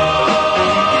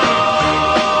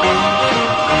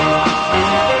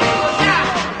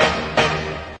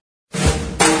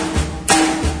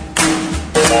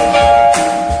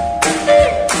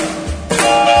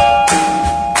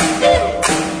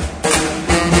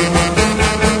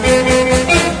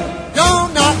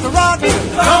Don't knock the rock.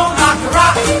 don't knock the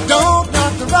rock. Don't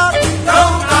knock the rock.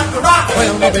 Don't knock the rock.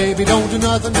 Well, my baby don't do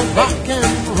nothing but rock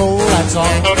and roll, that's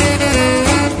all.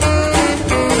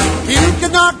 You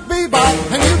can knock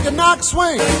bebop and you can knock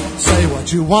swing. Say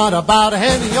what you want about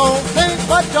any old thing,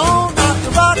 but don't knock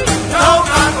the rock. Don't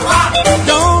knock the rock.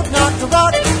 Don't knock the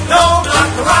rock. Don't knock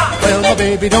the rock. Well, my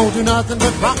baby don't do nothing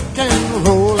but rock and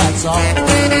roll, that's all.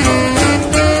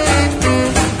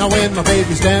 Now when my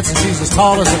baby's dancing, she's as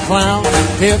tall as a clown.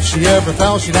 If she ever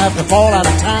fell, she'd have to fall out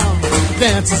of town.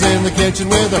 Dances in the kitchen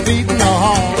with her feet in the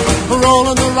hall.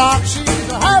 Rolling the rock,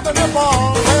 she's having a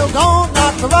ball. Well, don't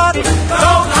knock the rock.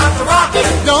 Don't knock the rock.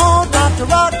 Don't knock the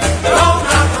rock. Don't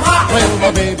knock the rock. Well,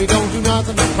 my baby don't do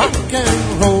nothing but rock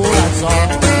and roll, that's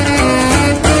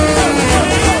all.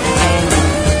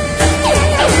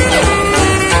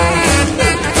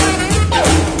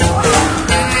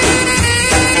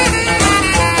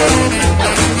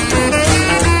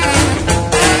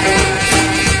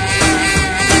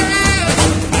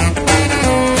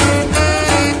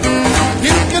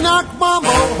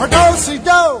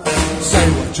 Do-si-do. Say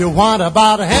what you want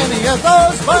about any of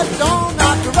those, but don't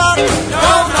knock the rock.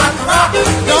 Don't knock the rock.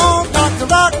 Don't knock the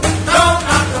rock. Don't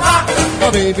knock the rock. My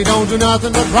baby don't do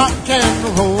nothing but rock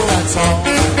and roll, that's all.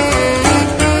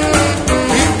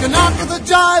 You can knock the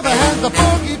jive and the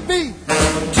boogie beat.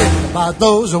 Kick about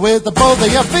those with the both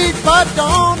of your feet, but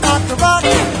don't knock the rock.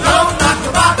 Don't knock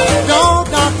the rock.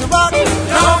 Don't knock the rock.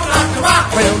 Don't knock the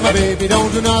rock. Well, my baby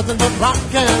don't do nothing but rock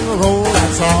and roll,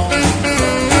 that's all.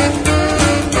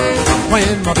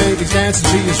 When my baby's dancing,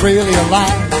 she is really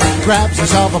alive. Grabs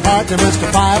herself a partner, Mr.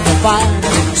 5 to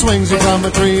 5. Swings it from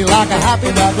a tree like a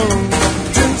happy baboon.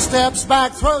 Toots steps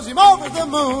back, throws him over the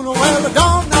moon. Well,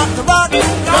 don't knock the rock,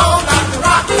 don't knock the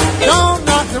rock, don't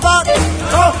knock the rock,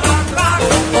 don't knock the rock.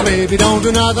 Oh, baby, don't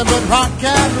do nothing but rock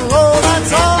and roll,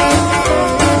 that's all.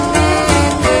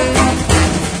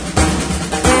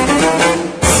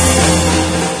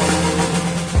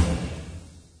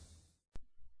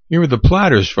 Here are the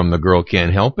Platters from The Girl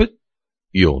Can't Help It.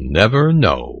 You'll never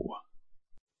know.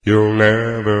 You'll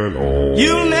never know.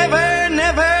 You'll never,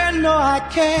 never know I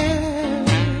care.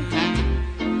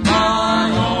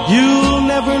 You'll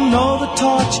never know the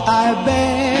torch I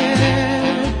bear.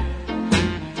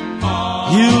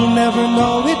 You'll never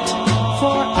know it,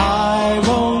 for I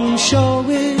won't show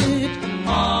it.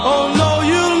 Oh no,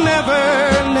 you'll never,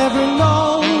 never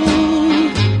know.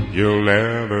 You'll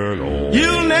never know.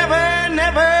 You'll never,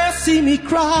 never see me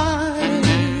cry.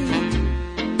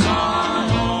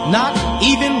 Not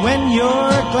even when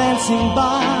you're glancing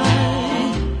by.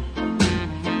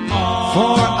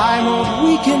 For I won't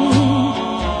weaken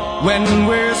when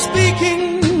we're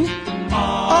speaking.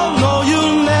 Oh no,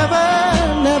 you'll never,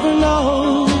 never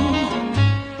know.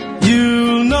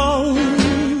 You'll know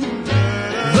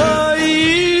the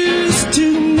use to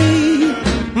me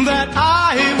that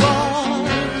I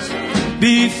was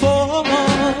before.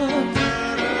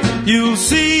 You'll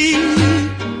see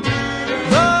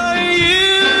the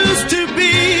used to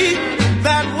be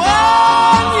that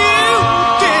one you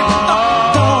did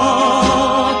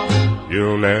adore.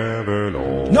 You'll never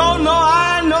know. No, no,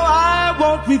 I know I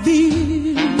won't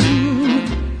reveal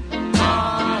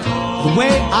the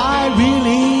way I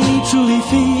really truly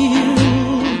feel.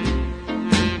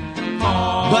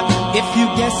 But if you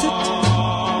guess it,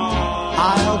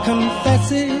 I'll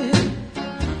confess it.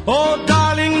 Oh,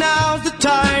 darling, now's the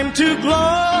time to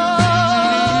glow.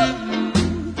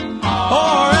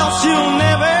 Or else you'll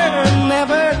never,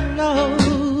 never know.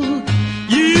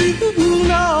 You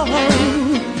know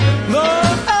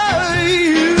the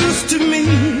use to me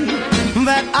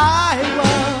that I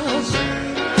was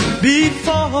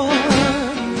before.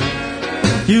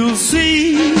 You'll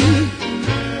see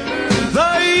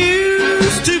the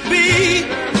use to be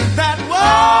that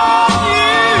one you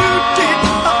did.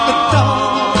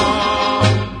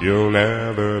 You'll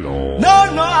never know. No,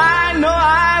 no, I know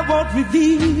I won't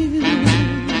reveal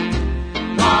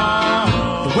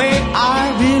the way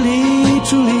I really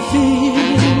truly feel.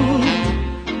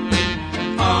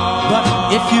 But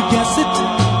if you guess it,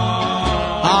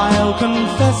 I'll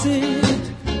confess it.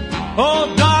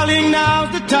 Oh, darling,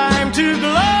 now's the time to glow.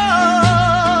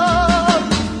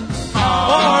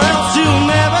 Or else you'll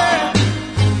never,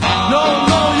 no,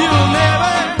 no, you'll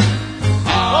never,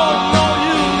 oh, no,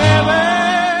 you'll never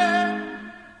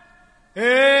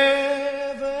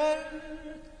ever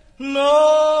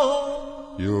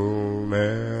know. You'll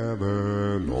never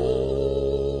know.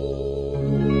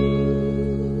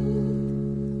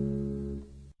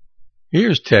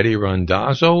 Here's Teddy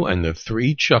Randazzo and the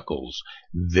Three Chuckles.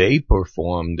 They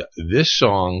performed this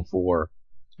song for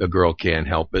The Girl Can't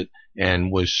Help It and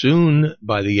was soon,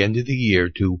 by the end of the year,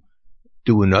 to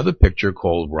do another picture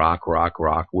called Rock, Rock,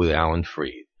 Rock with Alan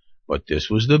Freed. But this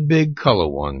was the big color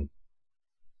one.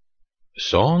 The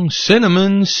song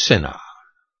Cinnamon Cinna.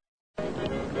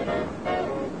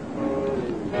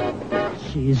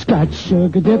 She's got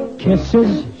sugar dip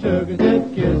kisses,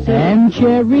 and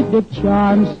cherry dip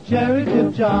charms,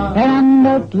 and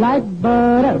melt like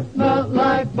butter,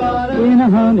 in a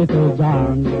honey-filled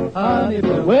arms.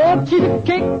 Well, she's a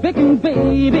cake picking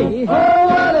baby, and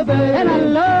I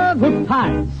love her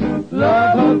pies.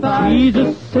 She's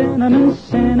a cinnamon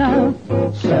sinner,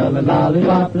 selling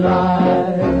lollipop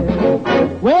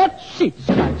lies. Well, she's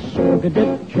got sugar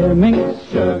dip trimmings,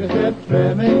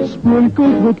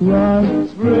 sprinkled with love,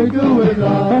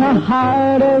 and a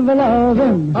heart ever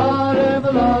loving,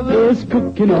 is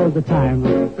cooking all the time.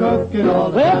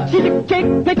 Well, she's a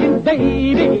cake picking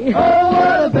baby,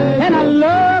 and I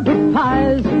love her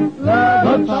pies,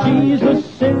 but she's a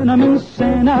cinnamon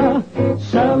sinner,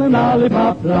 selling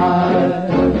lollipop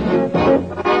lies.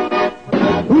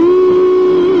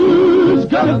 Who's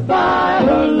gonna buy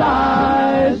her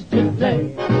lies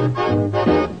today?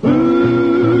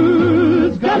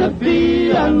 Who's gonna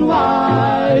be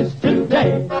unwise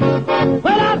today?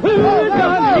 Well, who's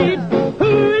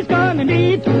gonna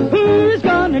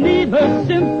need her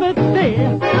sympathy?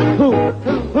 Who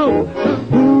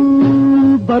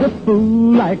but a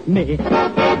fool like me?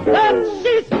 And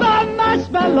she's my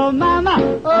marshmallow mama.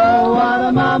 Oh, what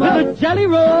a mama. With a jelly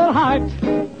roll heart.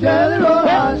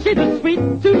 And she's a sweet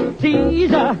tooth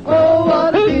teaser. Oh,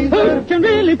 what a teaser. Who can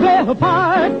really play her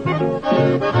part?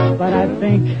 But I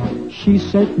think she's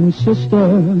Satan's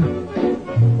sister,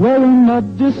 wearing a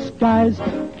disguise.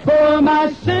 for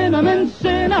my cinnamon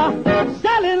sinner,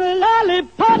 selling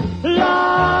lollipop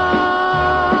lie.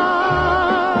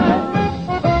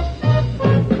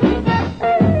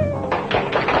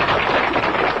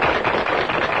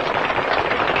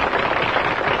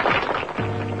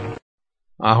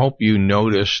 I hope you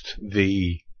noticed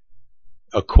the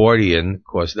accordion,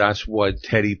 because that's what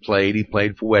Teddy played. He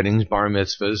played for weddings, bar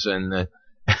mitzvahs, and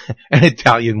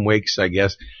Italian wakes, I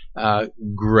guess.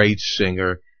 Great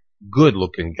singer,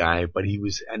 good-looking guy, but he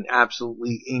was an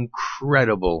absolutely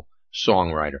incredible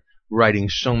songwriter, writing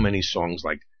so many songs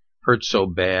like Hurt So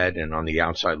Bad and On the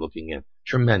Outside Looking In.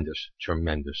 Tremendous,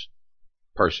 tremendous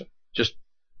person. Just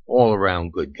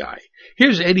all-around good guy.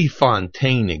 Here's Eddie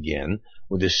Fontaine again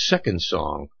with his second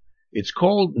song. It's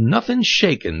called Nothing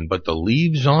Shaken But the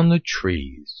Leaves on the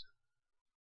Trees.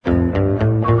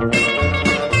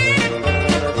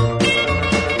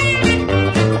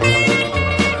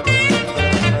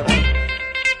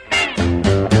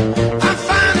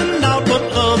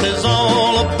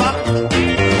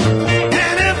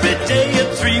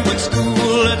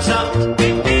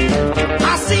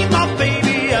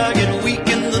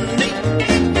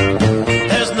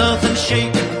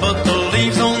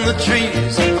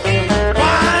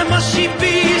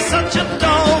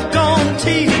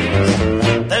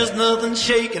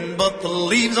 Shaking but the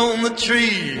leaves on the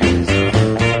trees.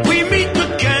 We meet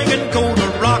the gang and go to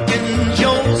Rockin'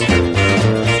 Joe's.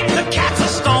 The cats are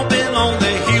stomping on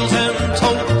their heels and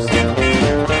toes.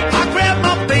 I grab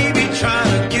my baby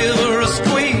trying to give her a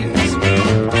squeeze.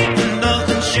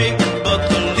 Nothing shaking but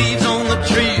the leaves on the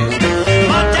trees.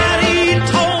 My daddy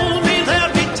told me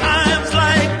there'd be times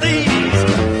like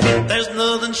these. There's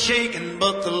nothing shaking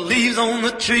but the leaves on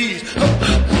the trees.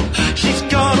 She's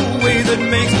got a way that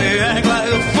makes me act like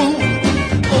a fool.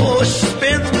 Oh, she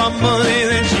spends my money,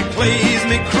 then she plays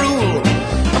me cruel.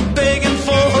 I'm begging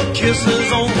for her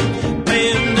kisses on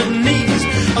bended knees.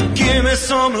 Give me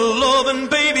some loving,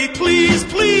 baby, please,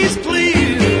 please,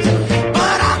 please.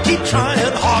 But I keep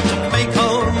trying hard to make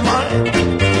her mine.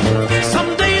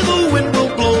 Someday the wind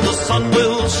will blow, the sun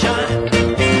will shine.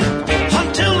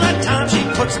 Until that time she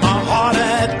puts my heart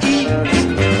at ease.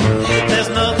 There's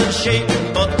nothing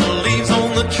shaking but the leaves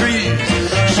on the trees.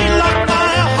 She locked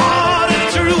my heart and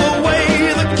threw away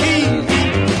the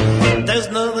key. There's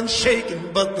nothing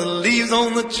shaking but the leaves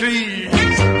on the trees.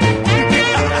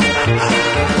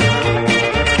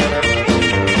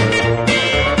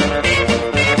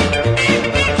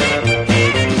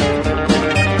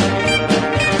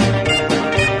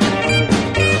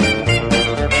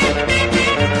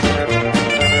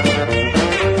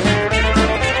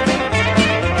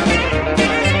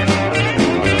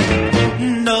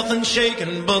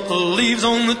 Shaking but the leaves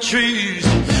on the trees.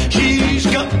 She's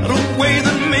got a way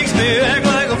that makes me act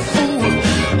like a fool.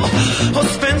 Oh,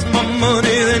 spends my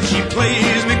money, then she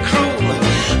plays me cruel.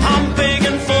 I'm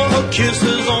begging for her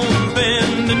kisses on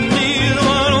bended knees.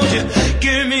 Why don't you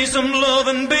give me some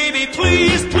loving, baby,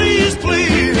 please, please,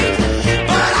 please.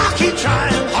 But I keep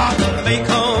trying hard to make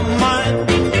her mine.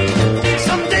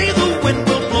 Someday the wind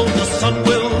will blow, the sun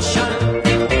will shine.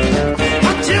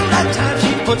 Until that time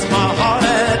she puts my heart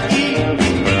at ease.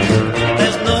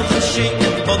 There's nothing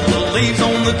shaking but the leaves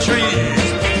on the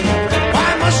trees. Why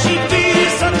must she be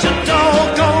such a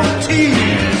doggone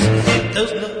tease?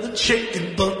 There's nothing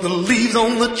shaking but the leaves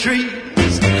on the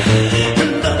trees.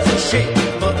 And nothing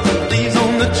shaking but the leaves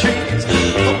on the trees.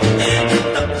 Oh,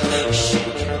 nothing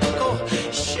shaking, oh,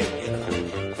 shaking.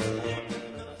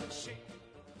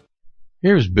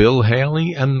 Here's Bill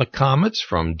Haley and the Comets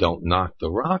from Don't Knock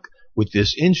the Rock with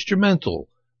this instrumental.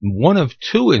 One of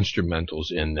two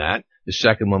instrumentals in that. The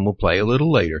second one we'll play a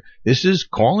little later. This is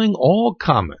Calling All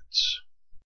Comets.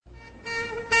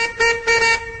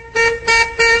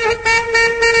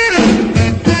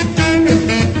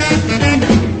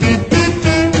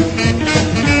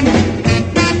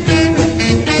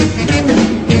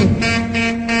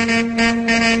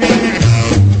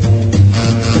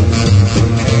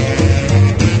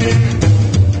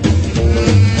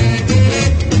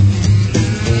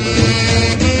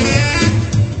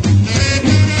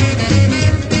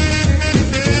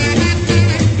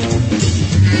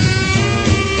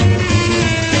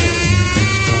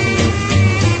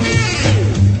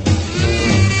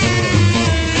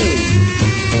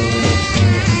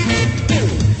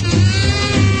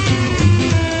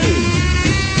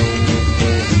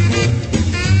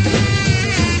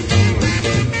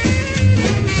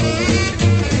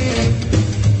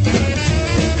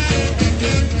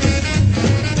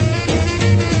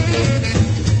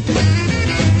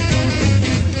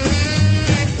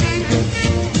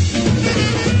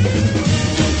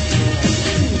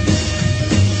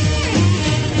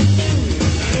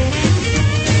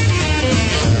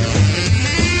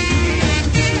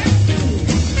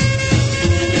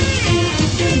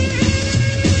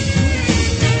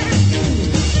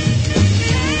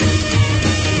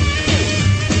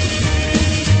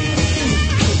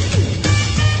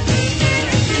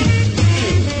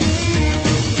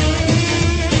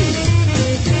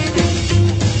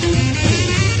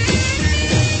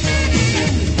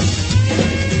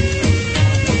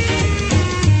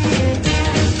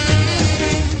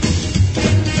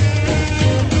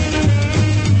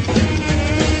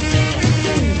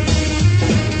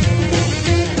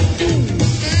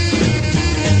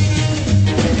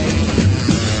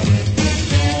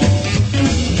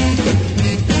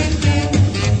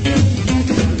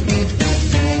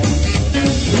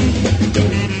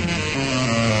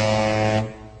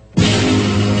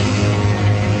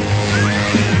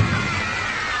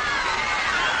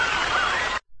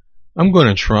 I'm going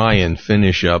to try and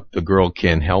finish up The Girl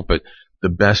Can't Help It the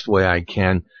best way I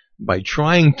can by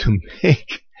trying to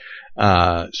make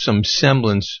some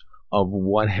semblance of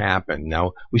what happened.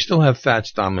 Now, we still have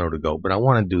Fats Domino to go, but I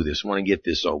want to do this. I want to get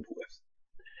this over with.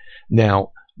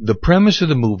 Now, the premise of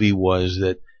the movie was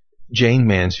that Jane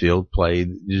Mansfield played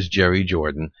this Jerry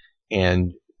Jordan,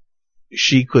 and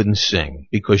she couldn't sing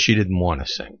because she didn't want to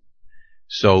sing.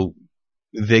 So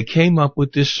they came up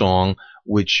with this song,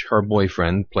 which her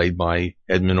boyfriend, played by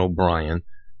Edmund O'Brien,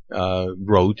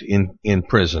 wrote in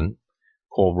prison,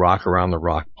 called Rock Around the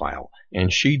Rock Pile.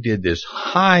 And she did this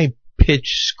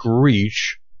high-pitched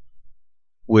screech,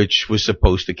 which was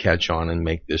supposed to catch on and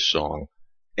make this song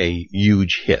a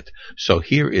huge hit. So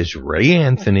here is Ray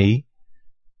Anthony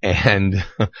and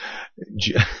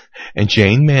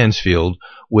Jane Mansfield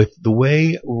with the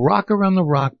way Rock Around the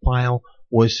Rock Pile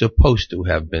was supposed to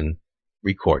have been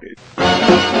recorded.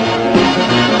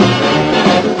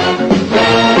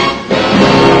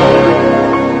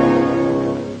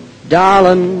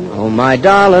 Darling, oh my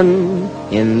darling,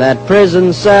 in that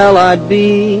prison cell I'd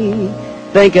be,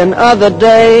 thinking of the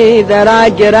day that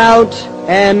I'd get out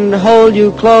and hold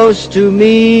you close to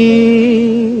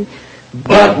me.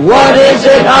 But what is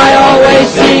it I always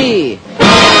see?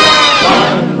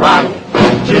 One rock,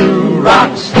 two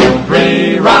rocks,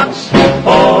 three rocks,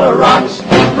 four rocks.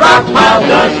 Rock pile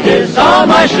dust is on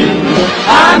my shoes.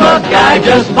 I'm a guy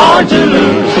just born to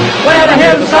lose. When I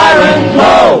hear the siren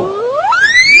blow,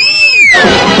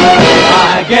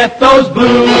 I get those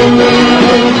blues.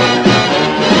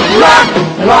 Rock,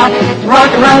 rock,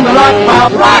 rock around the rock pile.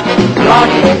 Rock, rock,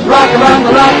 rock around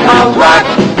the rock pile. Rock,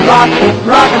 rock,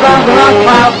 rock around the rock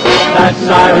pile. That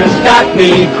siren's got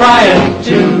me crying.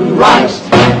 2 rocks,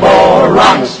 4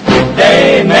 rocks,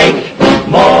 they make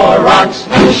more rocks.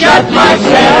 Shut my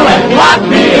cell and lock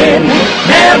me in.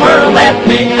 Never let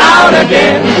me out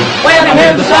again. When I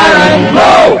hear the siren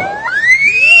blow,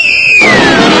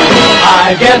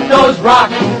 I get those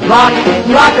rock, rock,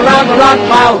 rock around the rock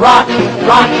pile. Rock,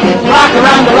 rock, rock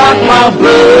around the rock pile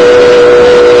blues.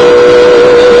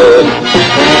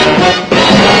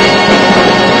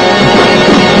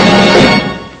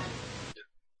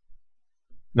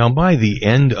 Now, by the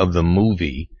end of the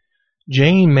movie,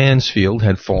 Jane Mansfield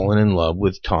had fallen in love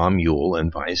with Tom Ewell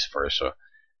and vice versa,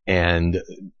 and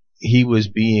he was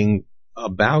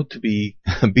about to be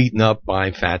beaten up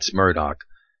by Fats Murdoch,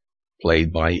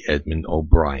 played by Edmund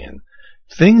O'Brien.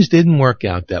 Things didn't work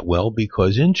out that well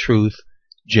because, in truth,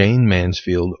 Jane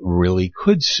Mansfield really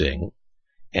could sing,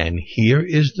 and here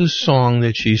is the song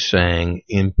that she sang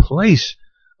in place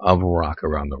of Rock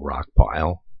Around the Rock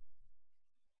Pile.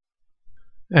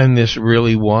 And this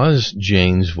really was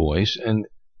Jane's voice, and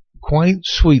quite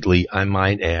sweetly, I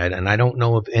might add, and I don't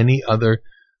know of any other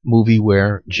movie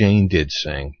where Jane did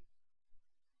sing.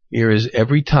 Here is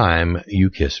Every Time You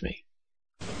Kiss Me.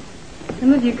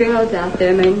 Some of you girls out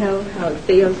there may know how it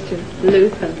feels to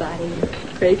lose somebody you're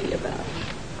crazy about.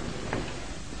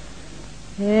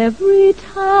 Every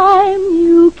time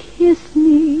you kiss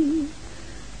me,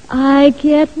 I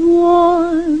get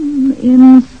warm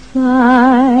inside.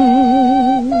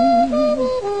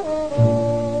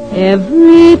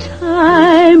 Every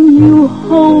time you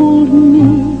hold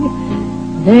me,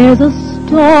 there's a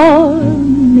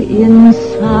storm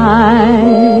inside.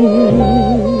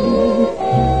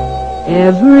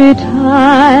 Every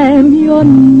time you're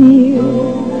near,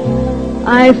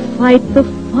 I fight the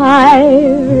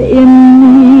fire in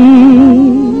me.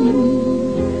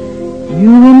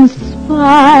 You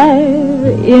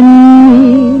inspire in me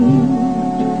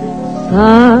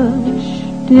such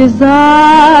desire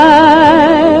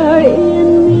in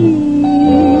me.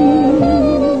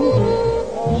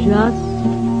 Just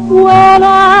when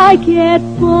I get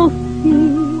both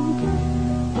feet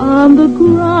on the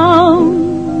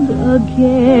ground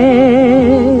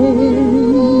again,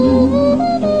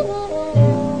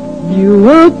 you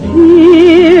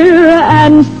appear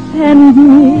and send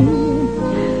me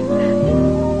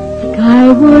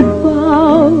skyward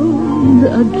bound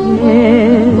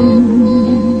again.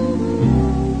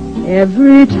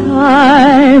 Every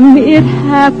time it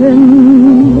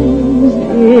happens,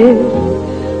 it's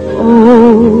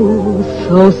oh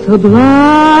so sublime,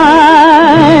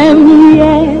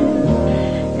 yes.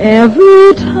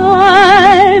 Every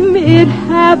time it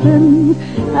happens,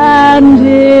 and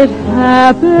it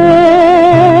happens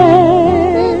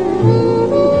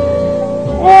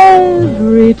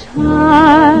every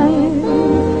time,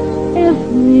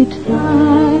 every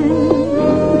time,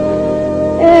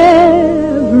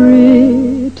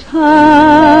 every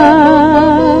time.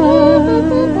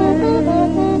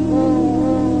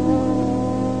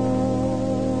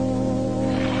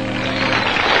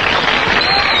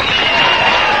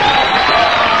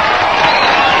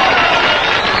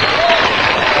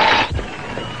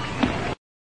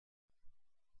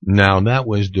 Now, that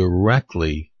was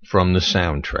directly from the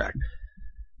soundtrack.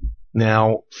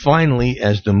 Now, finally,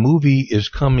 as the movie is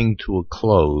coming to a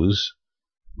close,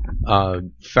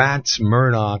 Fats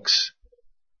Murdoch's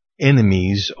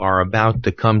enemies are about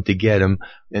to come to get him,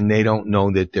 and they don't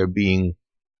know that they're being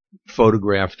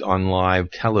photographed on live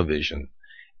television.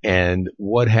 And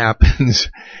what happens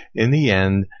in the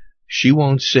end, she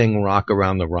won't sing Rock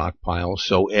Around the Rock Pile,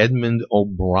 so Edmund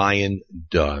O'Brien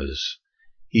does.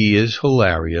 He is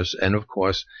hilarious, and of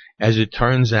course, as it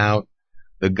turns out,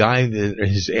 the guy that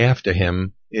is after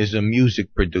him is a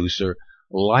music producer,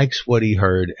 likes what he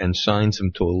heard, and signs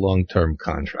him to a long-term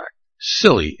contract.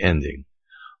 Silly ending,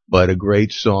 but a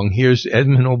great song. Here's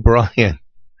Edmund O'Brien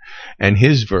and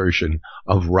his version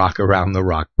of Rock Around the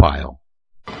Rock Pile.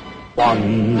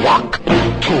 1 rock, 2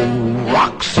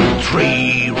 rocks,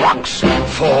 3 rocks,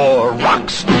 4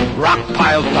 rocks. Rock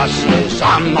pile dust is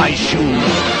on my shoes.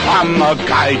 I'm a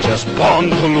guy just born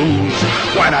to lose.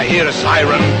 When I hear a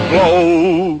siren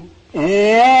blow,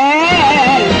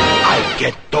 I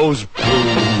get those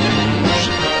blues.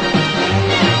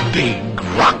 Big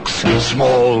rocks,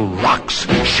 small rocks,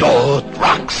 short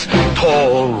rocks,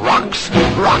 tall rocks.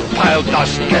 Rock pile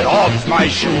dust, get off my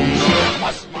shoes.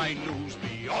 Must my news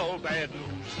be all bad news?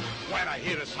 When I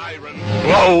hear a siren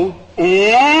blow,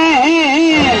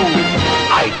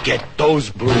 I get those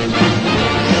blues.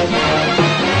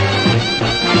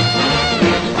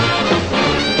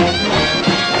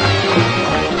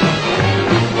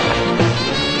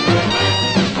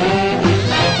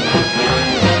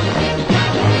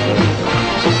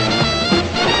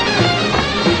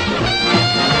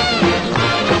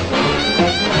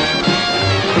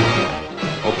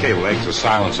 Okay, Legs, the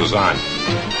silencer's on.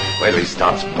 Wait till he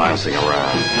stops bouncing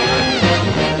around.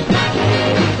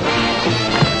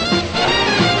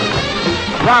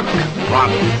 Rock,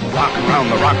 rock, rock around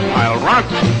the rock pile. Rock,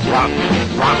 rock,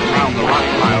 rock around the rock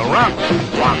pile. Rock,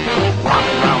 rock, rock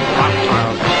around the rock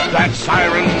pile. That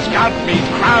siren's got me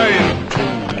crying. 2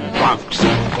 rocks,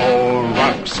 4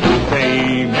 rocks,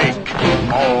 they make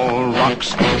more rocks.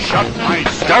 Shut my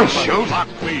Don't store, shoot. lock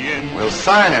me in. We'll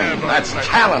sign him. That's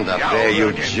talent up there,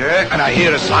 you jerk. And I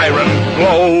hear a siren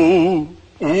blow.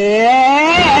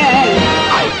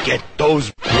 I get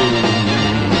those blues.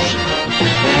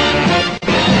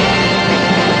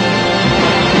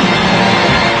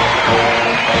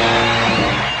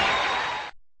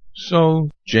 So,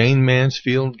 Jane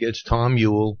Mansfield gets Tom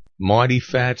Ewell, Marty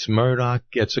Fats Murdoch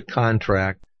gets a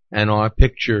contract, and our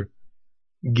picture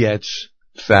gets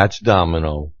Fats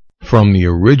Domino from the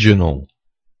original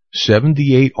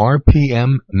 78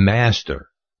 RPM master,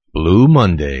 Blue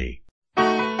Monday. Blue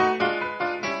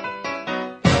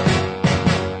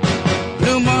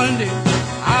Monday,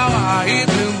 how I hate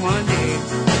Blue Monday.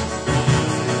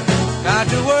 Got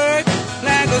to work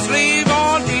like a slave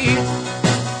all day.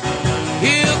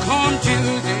 Here come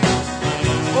Tuesday,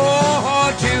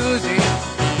 oh Tuesday.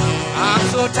 I'm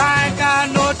so tired, got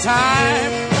no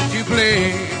time to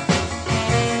play.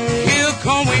 Here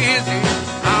come Wednesday,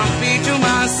 I'm beat to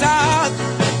my south.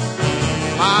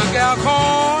 My gal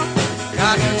called,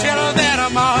 got to tell her that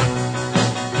I'm out.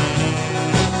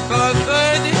 'Cause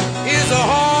Thursday is a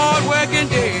hard working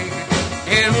day,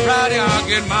 and Friday I'll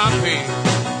get my pay.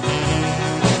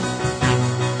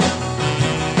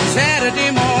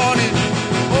 Saturday morning,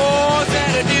 oh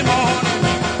Saturday morning,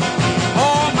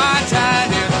 all my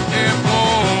tiredness is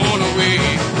gone away.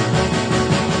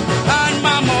 Find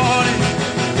my morning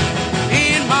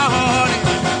in my honey,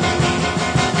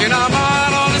 and I'm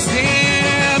out on the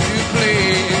stairs to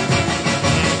play.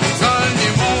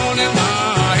 Sunday morning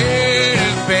my head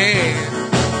is bad.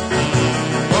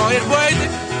 Oh, it's worth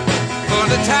it for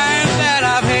the time that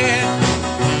I've had.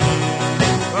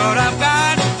 But I've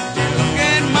got to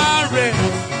get my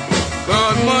rest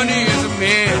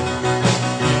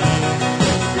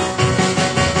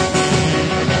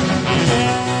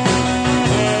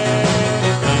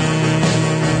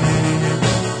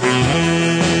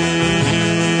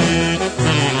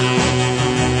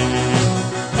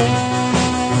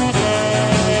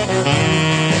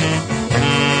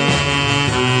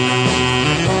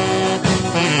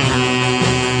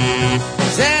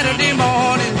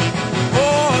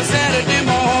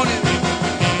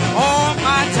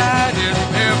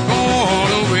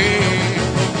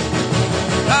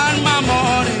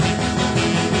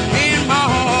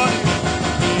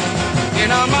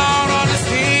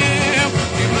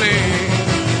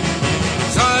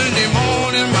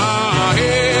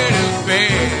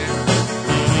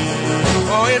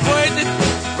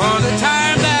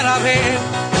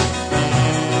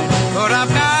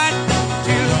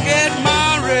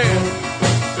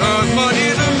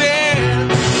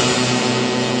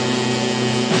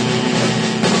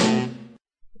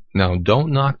Now,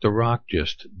 Don't Knock the Rock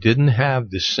just didn't have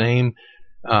the same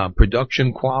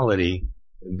production quality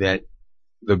that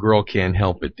The Girl Can't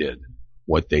Help It did.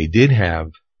 What they did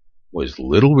have was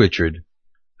Little Richard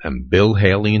and Bill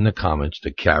Haley in the comments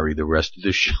to carry the rest of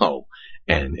the show.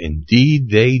 And indeed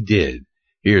they did.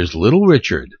 Here's Little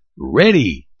Richard.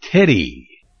 Ready, Teddy.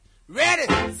 Ready,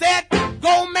 set,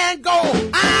 go, man, go.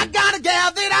 I got a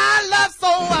gal that I love, so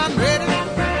I'm ready.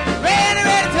 Ready,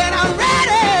 ready, Ted, I'm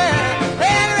ready.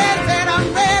 Ready, ready, Ted,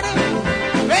 I'm ready.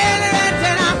 Ready, ready,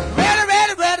 Ted, I'm ready,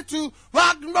 ready, ready to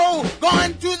rock and roll.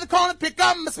 Going to the corner, pick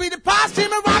up my sweetie pie,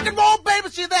 stream and rock and roll, baby.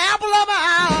 She's the apple of my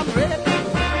eye. I'm ready.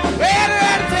 Ready,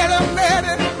 ready, Ted, I'm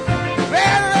ready.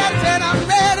 Ready, ready, Ted, I'm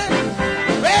ready.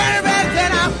 Ready, ready,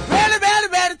 Ted, I'm ready, ready,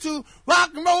 ready to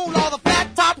rock and roll. All the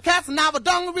flat top cats and our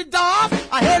dungaree dogs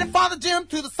are headed for the gym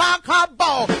to the sock hop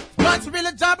ball. Blunts are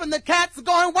really jumping, the cats are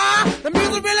going wild. The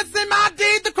music really sing my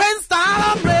deed, the crazy style.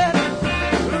 I'm ready.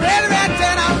 Ready, ready,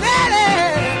 Ted, I'm ready.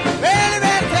 Ready,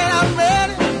 ready, Ted, I'm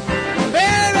ready.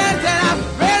 Ready, ready, Ted, I'm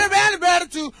ready, ready, ready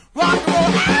to rock and roll.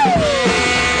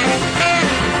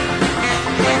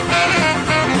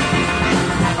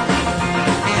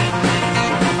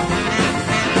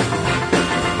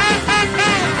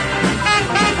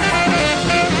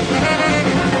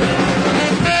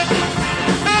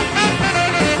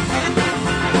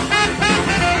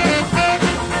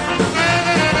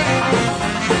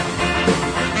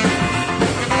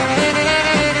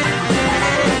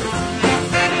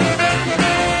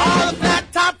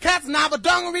 Now a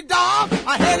dungaree dog,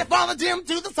 I headed for the gym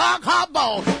to the sock hop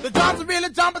ball. The drums are really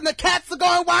jumping, the cats are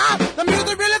going wild. The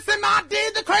music really sing my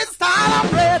deed, the crazy style.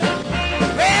 I'm ready.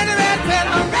 Ready, ready, Ted,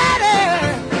 I'm ready.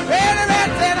 Ready,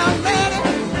 ready, Ted, I'm ready.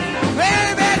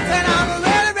 Ready, ready, Ted, I'm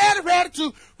ready, ready, ready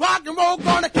to rock and roll.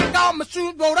 Gonna kick off my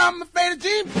shoes, roll down my faded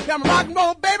jeans. Got my rock and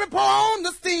roll, baby, pour on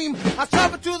the steam. I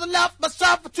shuffle to the left, I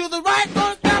shuffle to the right.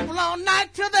 Gonna shuffle all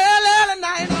night till the early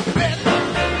night. I'm ready.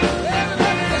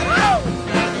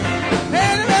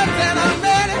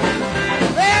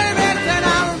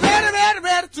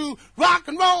 Rock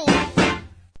and roll.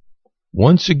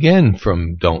 Once again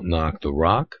from Don't Knock the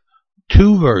Rock,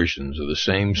 two versions of the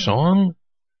same song.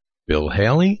 Bill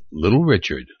Haley, Little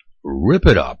Richard. Rip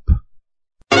it up.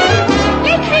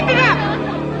 Let's rip it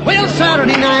up. Well,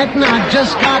 Saturday night and I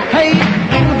just got paid.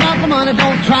 Think about the money,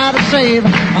 don't try to save. My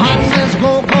heart says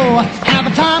go, go. Have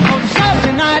a time on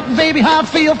Saturday night and baby, how I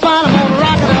feel fine. I'm gonna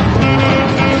rock it up.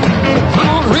 I'm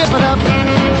gonna rip it up.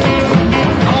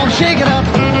 I'm gonna shake it up.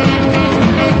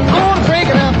 I'm gonna break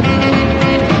it up.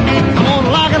 I'm gonna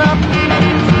lock it up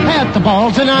at the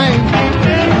ball tonight.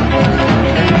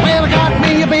 Well, I got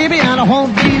me a baby and I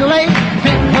won't be late.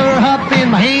 Pick her up in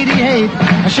my 88.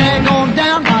 I shag on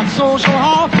down by the social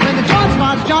hall. When the joint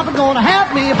starts jumping, gonna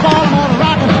have me a ball. I'm gonna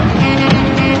rock it up.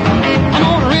 I'm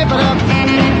gonna rip it up.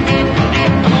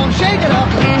 I'm gonna shake it up.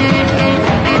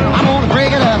 I'm gonna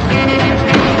break it up.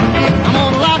 I'm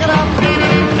gonna lock it up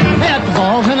at the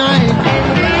ball tonight.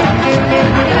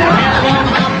 I'm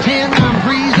about 10, I'm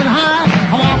breezing high.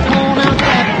 I walk on out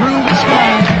that groovy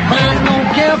sky. But I don't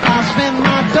care if I spend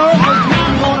my dough, 'cause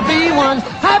I'm gonna be one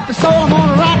happy soul. I'm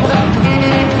gonna rock it up.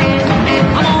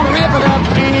 I'm gonna rip it up.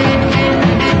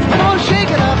 I'm gonna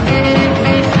shake it up.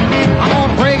 I'm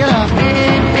gonna break it up.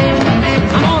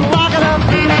 I'm gonna lock it up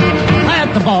at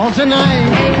the ball tonight.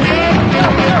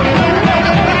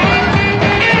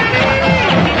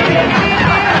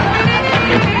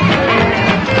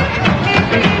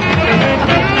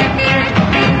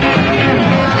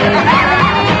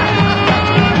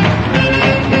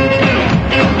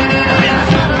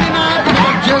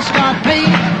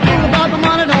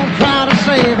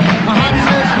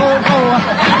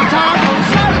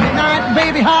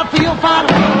 I feel fine,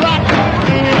 I'm gonna rock it.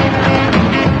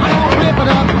 I'm gonna rip it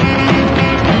up.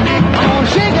 I'm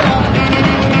gonna shake it up.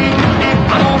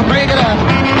 I'm gonna break it up.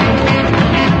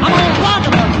 I'm gonna rock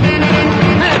it up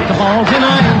at the ball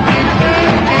tonight.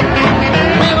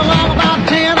 Well, I'm about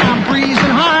 10, I'm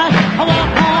breezing high. I walk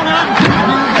on out into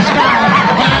the sky.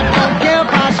 I don't care if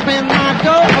I spend my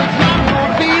dough, 'cause I'm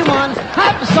gonna be one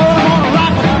happy soul. I'm gonna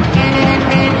rock it up.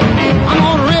 I'm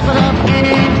gonna rip it up.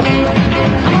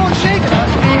 I'm gonna shake it up.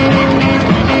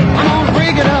 I'm gonna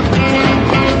break it up.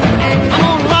 I'm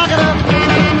gonna lock it up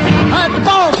at the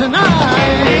ball tonight.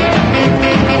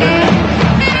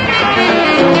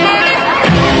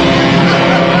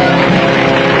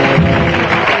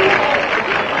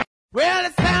 Well,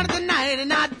 it's Saturday night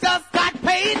and I just got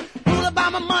paid. Rule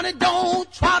about my money,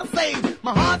 don't try to save.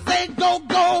 My heart say go,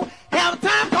 go. Have a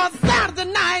time 'cause it's Saturday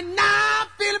night. Now I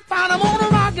feel it fine. I'm gonna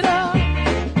rock it up.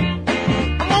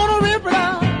 I'm gonna rip it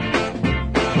up.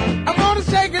 I'm gonna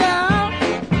shake it out.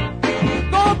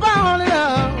 Go back.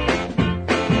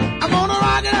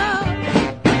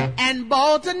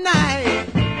 tonight.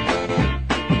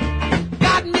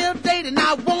 Got me a date and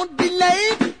I won't be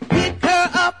late. Pick her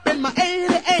up in my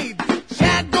 88.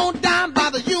 Shag go down by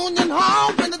the Union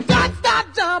Hall. When the guns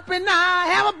start jumping, I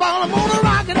have a ball. I'm gonna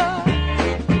rock it up.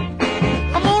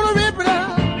 I'm gonna rip it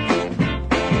up.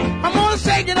 I'm gonna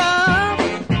shake it up.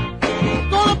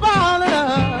 Gonna ball it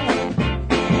up.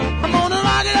 I'm gonna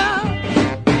rock it up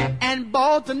and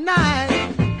ball tonight.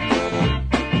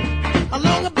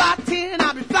 Along about 10,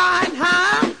 I'll be flying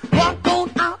high. Walk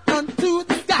on out onto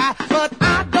the sky. But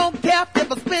I don't care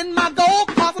if I spin my gold.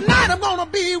 Cause tonight I'm gonna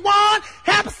be one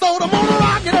episode. I'm gonna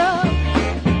rock it up.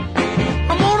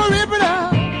 I'm gonna rip it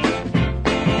up.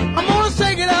 I'm gonna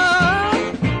shake it up.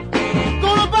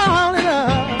 Gonna ball it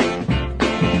up.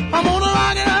 I'm gonna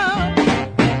rock it up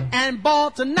and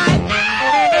ball tonight.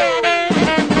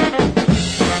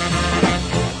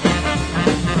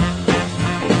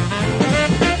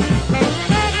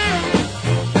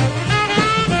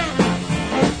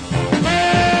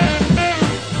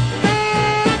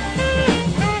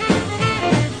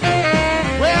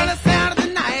 Well, it's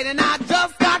Saturday night and I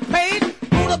just got paid.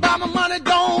 Fool about my money,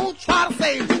 don't try to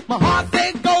save. My heart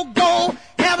say go, go.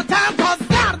 Every time cause it's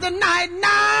Saturday night and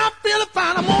I feel it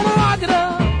fine. I'm gonna rock it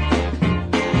up.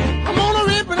 I'm gonna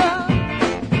rip it up.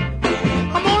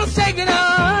 I'm gonna shake it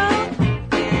up.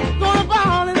 Gonna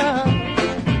ball it up.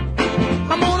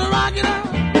 I'm gonna rock it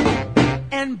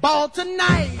up and ball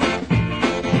tonight.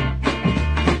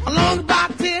 Along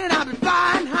about 10, I'll be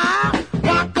flying high.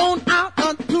 Walk on out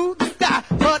onto the sky.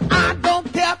 But I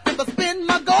don't care if I spin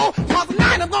my goal. Cause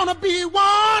tonight I'm gonna be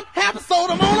one episode.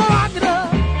 I'm gonna rock it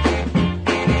up.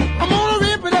 I'm gonna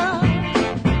rip it up.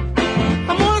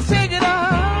 I'm gonna shake it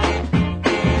up.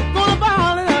 Gonna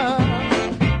ball it up.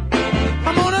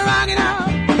 I'm gonna rock it up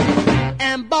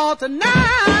and ball tonight.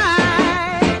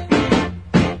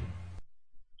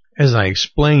 As I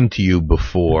explained to you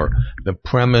before, the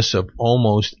premise of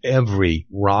almost every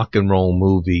rock and roll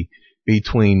movie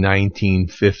between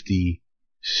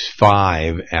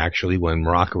 1955, actually, when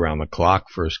Rock Around the Clock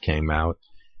first came out,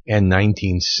 and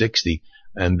 1960,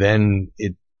 and then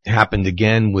it happened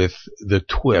again with The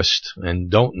Twist, and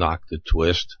Don't Knock the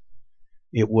Twist.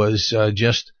 It was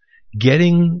just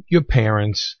getting your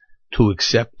parents to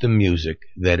accept the music,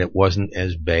 that it wasn't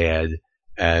as bad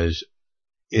as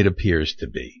it appears to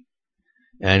be.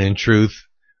 And in truth,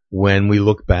 when we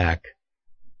look back,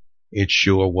 it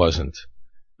sure wasn't.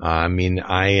 I mean,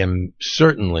 I am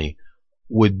certainly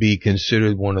would be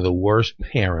considered one of the worst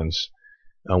parents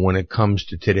when it comes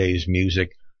to today's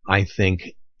music. I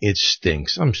think it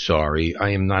stinks. I'm sorry.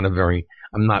 I'm not very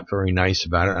nice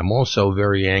about it. I'm also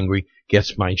very angry,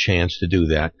 gets my chance to do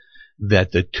that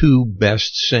the two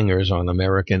best singers on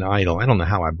American Idol, I don't know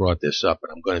how I brought this up,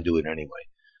 but I'm going to do it anyway,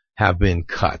 have been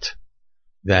cut.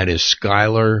 That is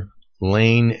Skylar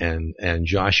Lane and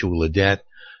Joshua Ledet.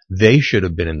 They should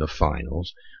have been in the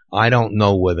finals. I don't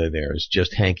know whether there's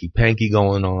just hanky-panky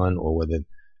going on or whether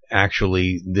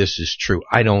actually this is true.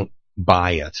 I don't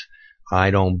buy it.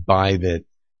 I don't buy that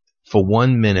for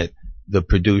 1 minute the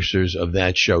producers of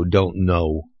that show don't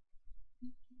know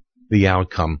the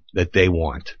outcome that they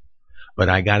want. But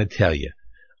I got to tell you,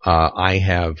 I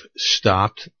have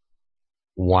stopped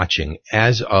watching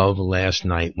as of last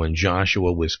night when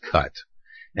Joshua was cut.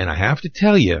 And I have to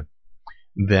tell you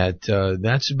that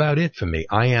that's about it for me.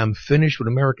 I am finished with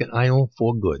American Idol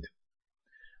for good.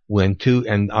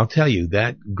 And I'll tell you,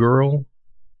 that girl,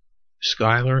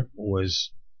 Skylar,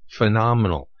 was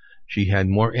phenomenal. She had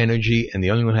more energy, and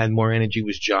the only one who had more energy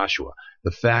was Joshua.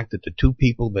 The fact that the two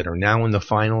people that are now in the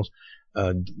finals,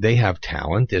 they have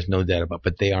talent, there's no doubt about it,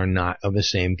 but they are not of the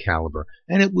same caliber.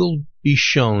 And it will be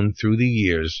shown through the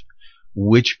years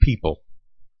which people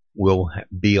will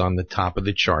be on the top of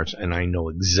the charts, and I know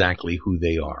exactly who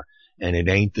they are. And it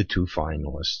ain't the two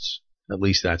finalists. At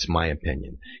least that's my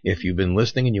opinion. If you've been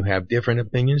listening and you have different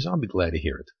opinions, I'll be glad to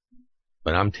hear it.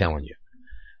 But I'm telling you,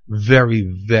 very,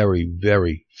 very,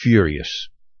 very furious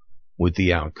with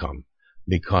the outcome,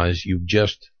 because you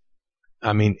just,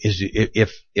 I mean,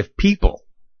 if people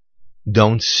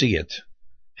don't see it,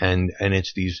 and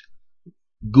it's these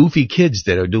goofy kids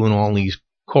that are doing all these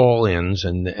call-ins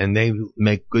and they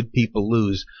make good people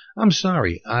lose, I'm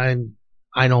sorry, I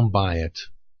don't buy it.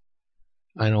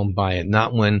 I don't buy it.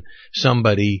 Not when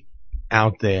somebody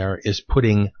out there is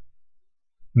putting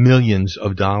millions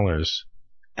of dollars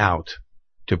out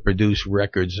to produce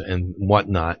records and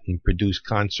whatnot and produce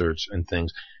concerts and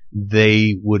things.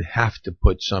 They would have to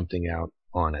put something out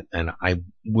on it. And I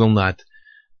will not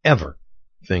ever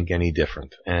think any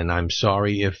different. And I'm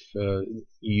sorry if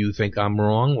you think I'm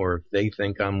wrong or if they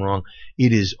think I'm wrong.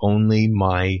 It is only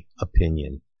my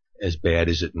opinion, as bad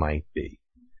as it might be.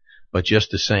 But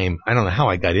just the same, I don't know how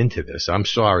I got into this. I'm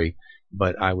sorry,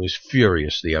 but I was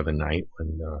furious the other night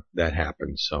when that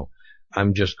happened. So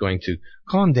I'm just going to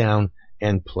calm down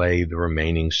and play the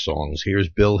remaining songs. Here's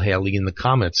Bill Haley in the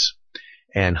Comets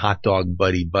and Hot Dog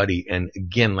Buddy Buddy. And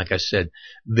again, like I said,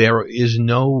 there is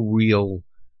no real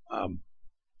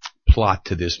plot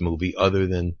to this movie other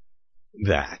than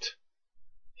that.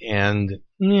 And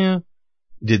yeah,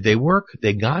 did they work?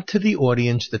 They got to the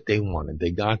audience that they wanted.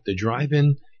 They got the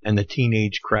drive-in and the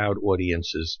teenage crowd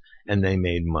audiences, and they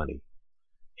made money.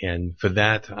 And for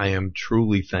that, I am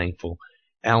truly thankful.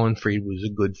 Alan Freed was a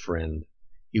good friend.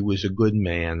 He was a good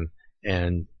man,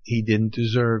 and he didn't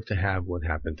deserve to have what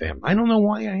happened to him. I don't know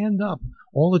why I end up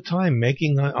all the time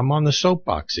I'm on the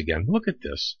soapbox again. Look at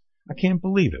this. I can't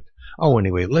believe it. Oh,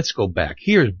 anyway, let's go back.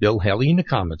 Here's Bill Haley in the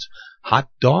Comets. Hot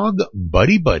Dog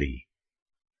Buddy Buddy.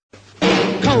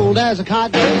 Cold as a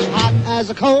codfish, hot as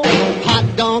a coal.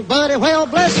 Hot dog buddy, well,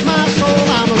 bless my soul.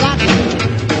 I'm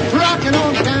rocking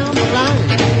on down the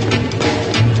line.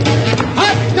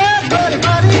 Hot dog buddy,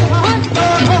 buddy, hot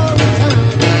dog all the time.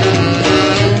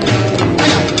 I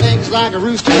got legs like a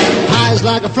rooster, eyes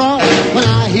like a frog. When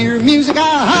I hear music,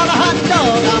 I holler hot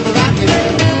dog. I'm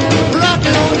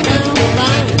rocking on down the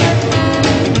line.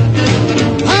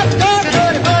 Hot dog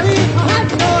buddy, buddy, hot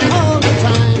dog all the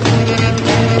time.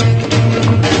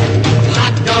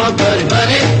 Buddy,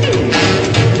 buddy,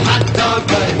 hot dog,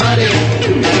 buddy, buddy,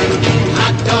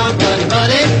 hot dog, buddy,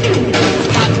 buddy,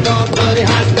 hot dog, buddy,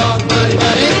 hot dog, buddy,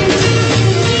 buddy.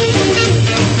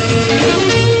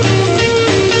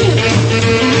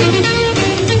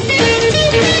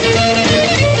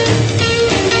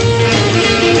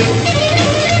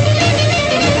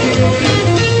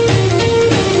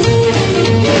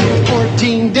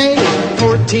 14 days,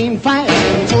 14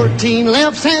 fights, 14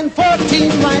 lefts and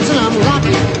 14 rights, and I'm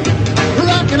rocking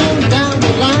on down the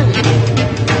line.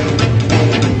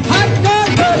 Hot dog,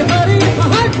 buddy, buddy, a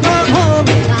hot dog all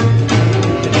the time.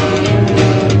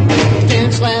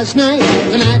 Danced last night,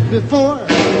 the night before.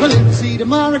 Well, let's see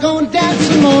tomorrow, gonna dance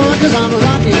some more, 'cause I'm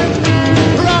rocking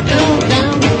on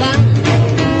down the line.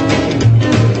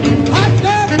 Hot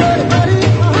dog, buddy, buddy,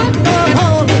 a hot dog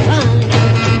all the time.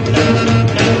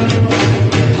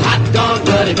 Hot dog,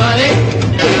 buddy, buddy,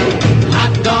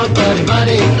 hot dog, buddy,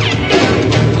 buddy.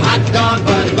 Hot dog,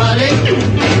 buddy, buddy.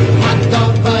 Hot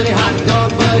dog, buddy, hot dog,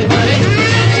 buddy, buddy.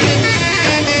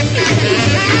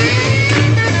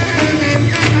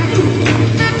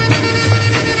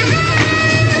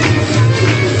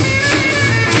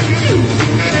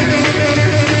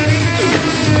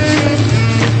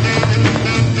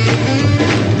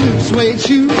 Suede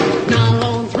shoes,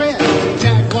 nylon thread,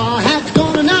 Jaguar hat's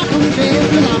gonna knock 'em dead.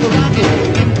 'Cause I'm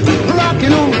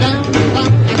rocking on down the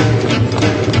line.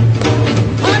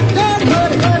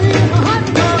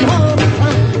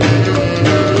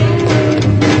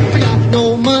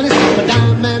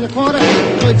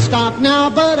 Stop now,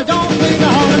 but I don't think I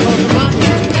ought to go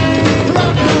rockin'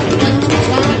 on down the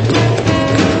line.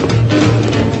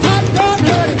 Hot dog,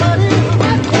 buddy, buddy,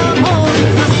 hot dog all the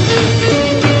time.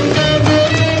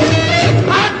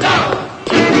 Hot dog!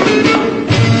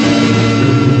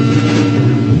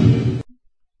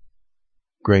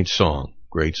 Great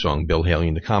song. Bill Haley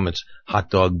in the Comets. Hot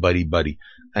Dog Buddy Buddy.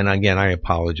 And again, I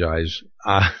apologize.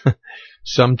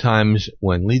 Sometimes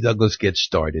when Lee Douglas gets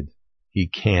started, he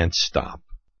can't stop.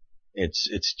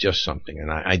 It's just something, and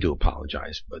I do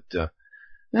apologize, but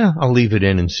yeah, I'll leave it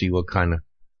in and see what kind of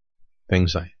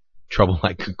trouble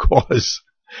I could cause.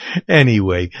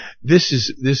 Anyway, this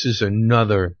is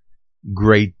another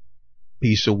great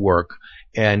piece of work,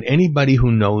 and anybody who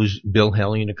knows Bill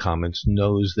Haley in the Comets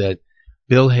knows that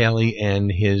Bill Haley and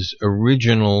his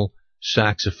original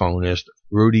saxophonist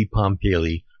Rudy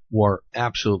Pompili were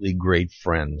absolutely great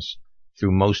friends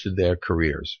through most of their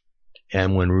careers.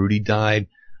 And when Rudy died,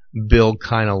 Bill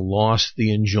kind of lost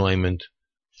the enjoyment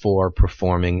for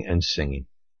performing and singing.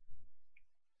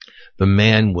 The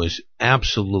man was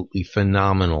absolutely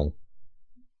phenomenal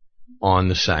on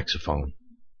the saxophone,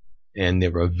 and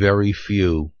there are very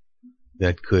few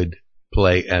that could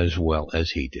play as well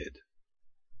as he did.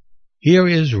 Here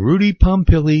is Rudy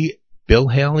Pompili, Bill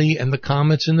Haley and the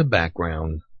Comets in the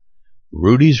background.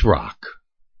 Rudy's Rock.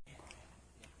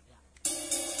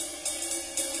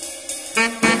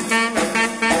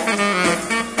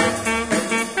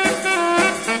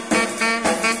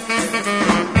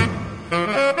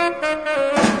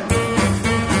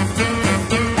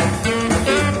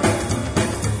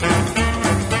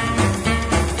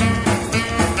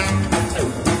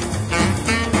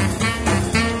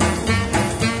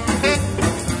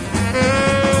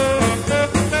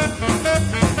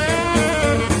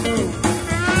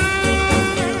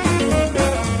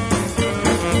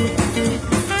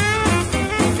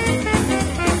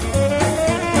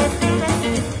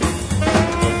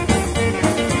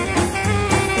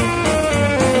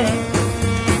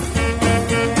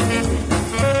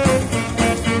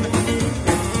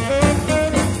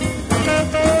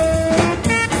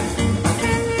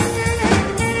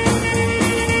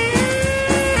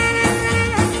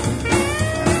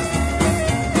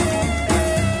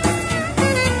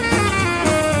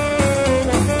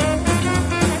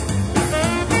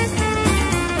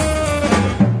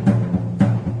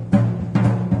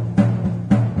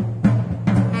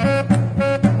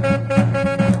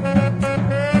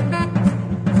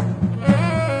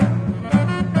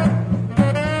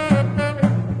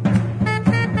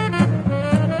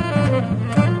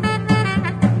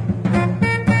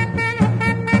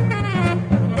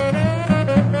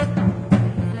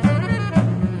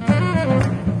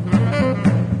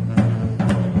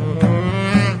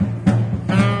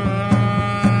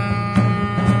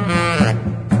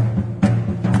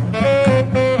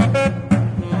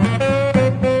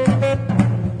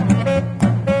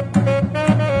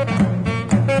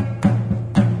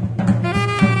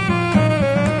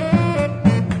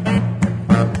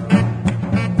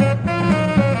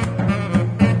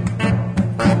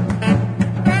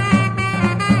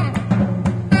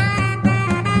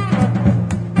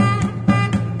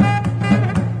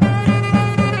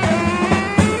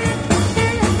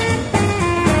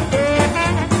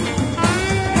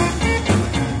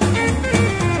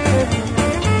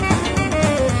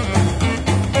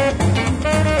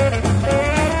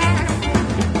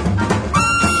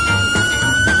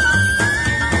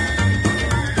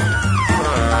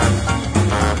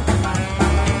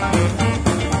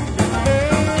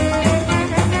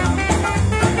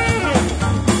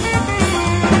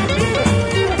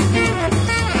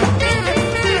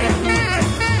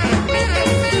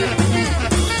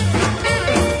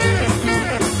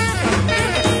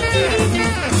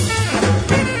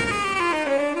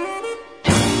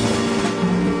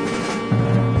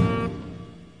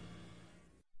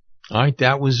 All right,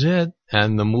 that was it.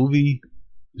 And the movie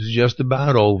is just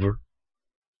about over.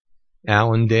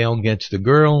 Alan Dale gets the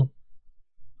girl.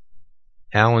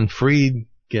 Alan Freed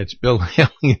gets Bill Haley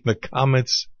in the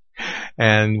Comets.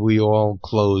 And we all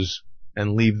close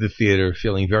and leave the theater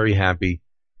feeling very happy,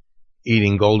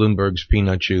 eating Goldenberg's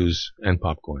peanut chews and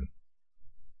popcorn.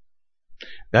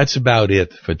 That's about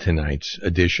it for tonight's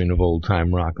edition of Old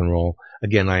Time Rock and Roll.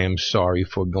 Again, I am sorry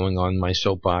for going on my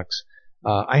soapbox.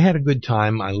 I had a good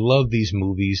time. I love these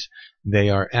movies.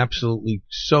 They are absolutely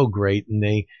so great, and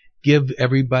they give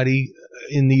everybody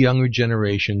in the younger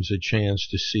generations a chance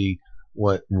to see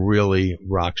what really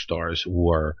rock stars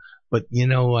were. But you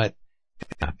know what?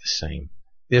 They're not the same.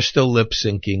 They're still lip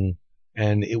syncing,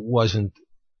 and it wasn't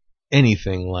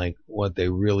anything like what they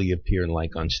really appeared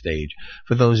like on stage.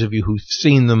 For those of you who've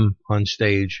seen them on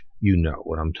stage, you know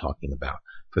what I'm talking about.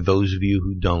 For those of you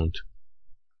who don't,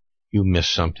 you miss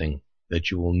something that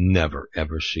you will never,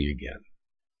 ever see again.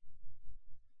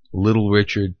 Little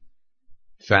Richard,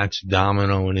 Fats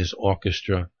Domino and his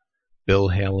orchestra, Bill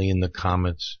Haley and the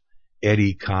Comets,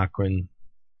 Eddie Cochran,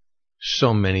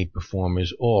 so many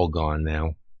performers, all gone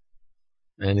now.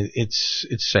 And it's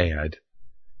sad.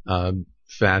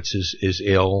 Fats is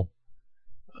ill.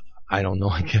 I don't know,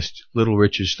 I guess Little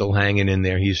Richard's still hanging in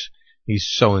there. He's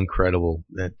so incredible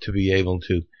that to be able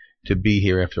to be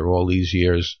here after all these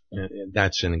years,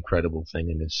 that's an incredible thing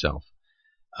in itself.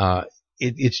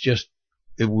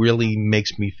 It really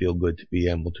makes me feel good to be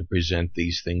able to present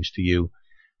these things to you,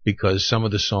 because some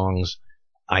of the songs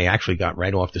I actually got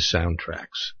right off the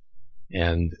soundtracks,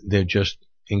 and they're just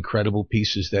incredible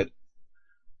pieces that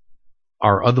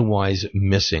are otherwise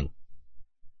missing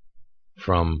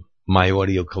from my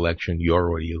audio collection,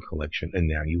 your audio collection, and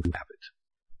now you have it.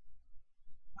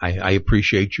 I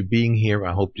appreciate you being here.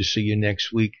 I hope to see you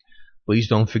next week. Please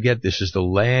don't forget, this is the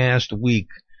last week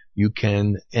you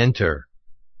can enter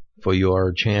for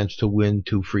your chance to win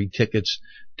 2 free tickets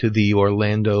to the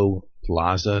Orlando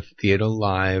Plaza Theater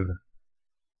Live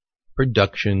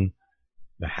production,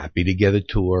 the Happy Together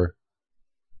Tour,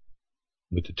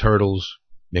 with the Turtles,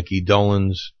 Mickey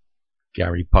Dolenz,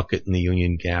 Gary Puckett and the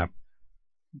Union Gap,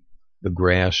 the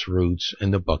Grassroots,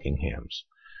 and the Buckinghams.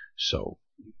 So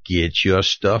get your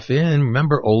stuff in.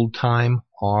 Remember,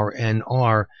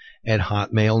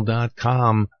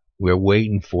 oldtimernr@hotmail.com. We're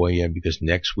waiting for you, because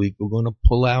next week we're going to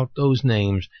pull out those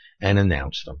names and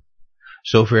announce them.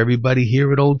 So for everybody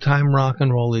here at Old Time Rock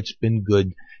and Roll, it's been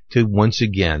good to once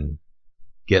again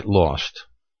get lost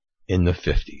in the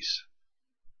 50s.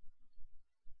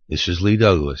 This is Lee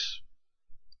Douglas.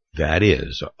 That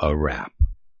is a wrap.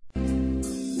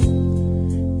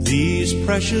 These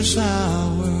precious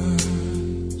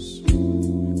hours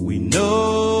we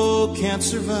know can't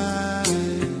survive,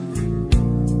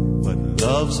 but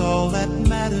love's all that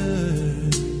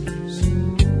matters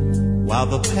while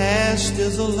the past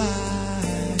is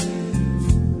alive.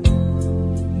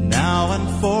 Now and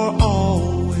for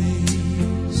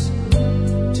always,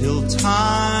 till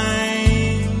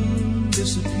time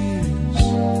disappears,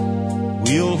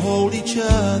 we'll hold each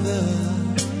other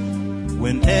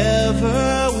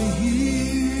whenever we hear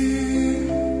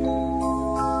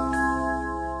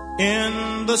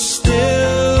in the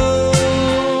still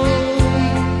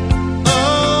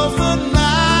of the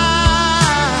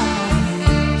night.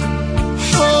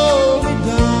 Hold me,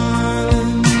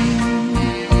 darling,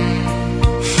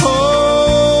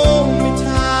 hold me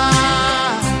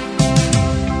tight.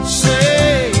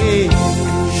 Say,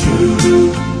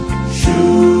 shoo,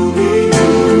 shoo,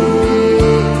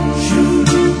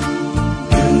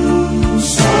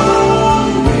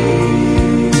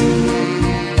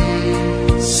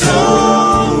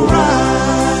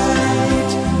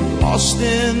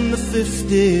 in the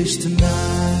 50s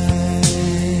tonight.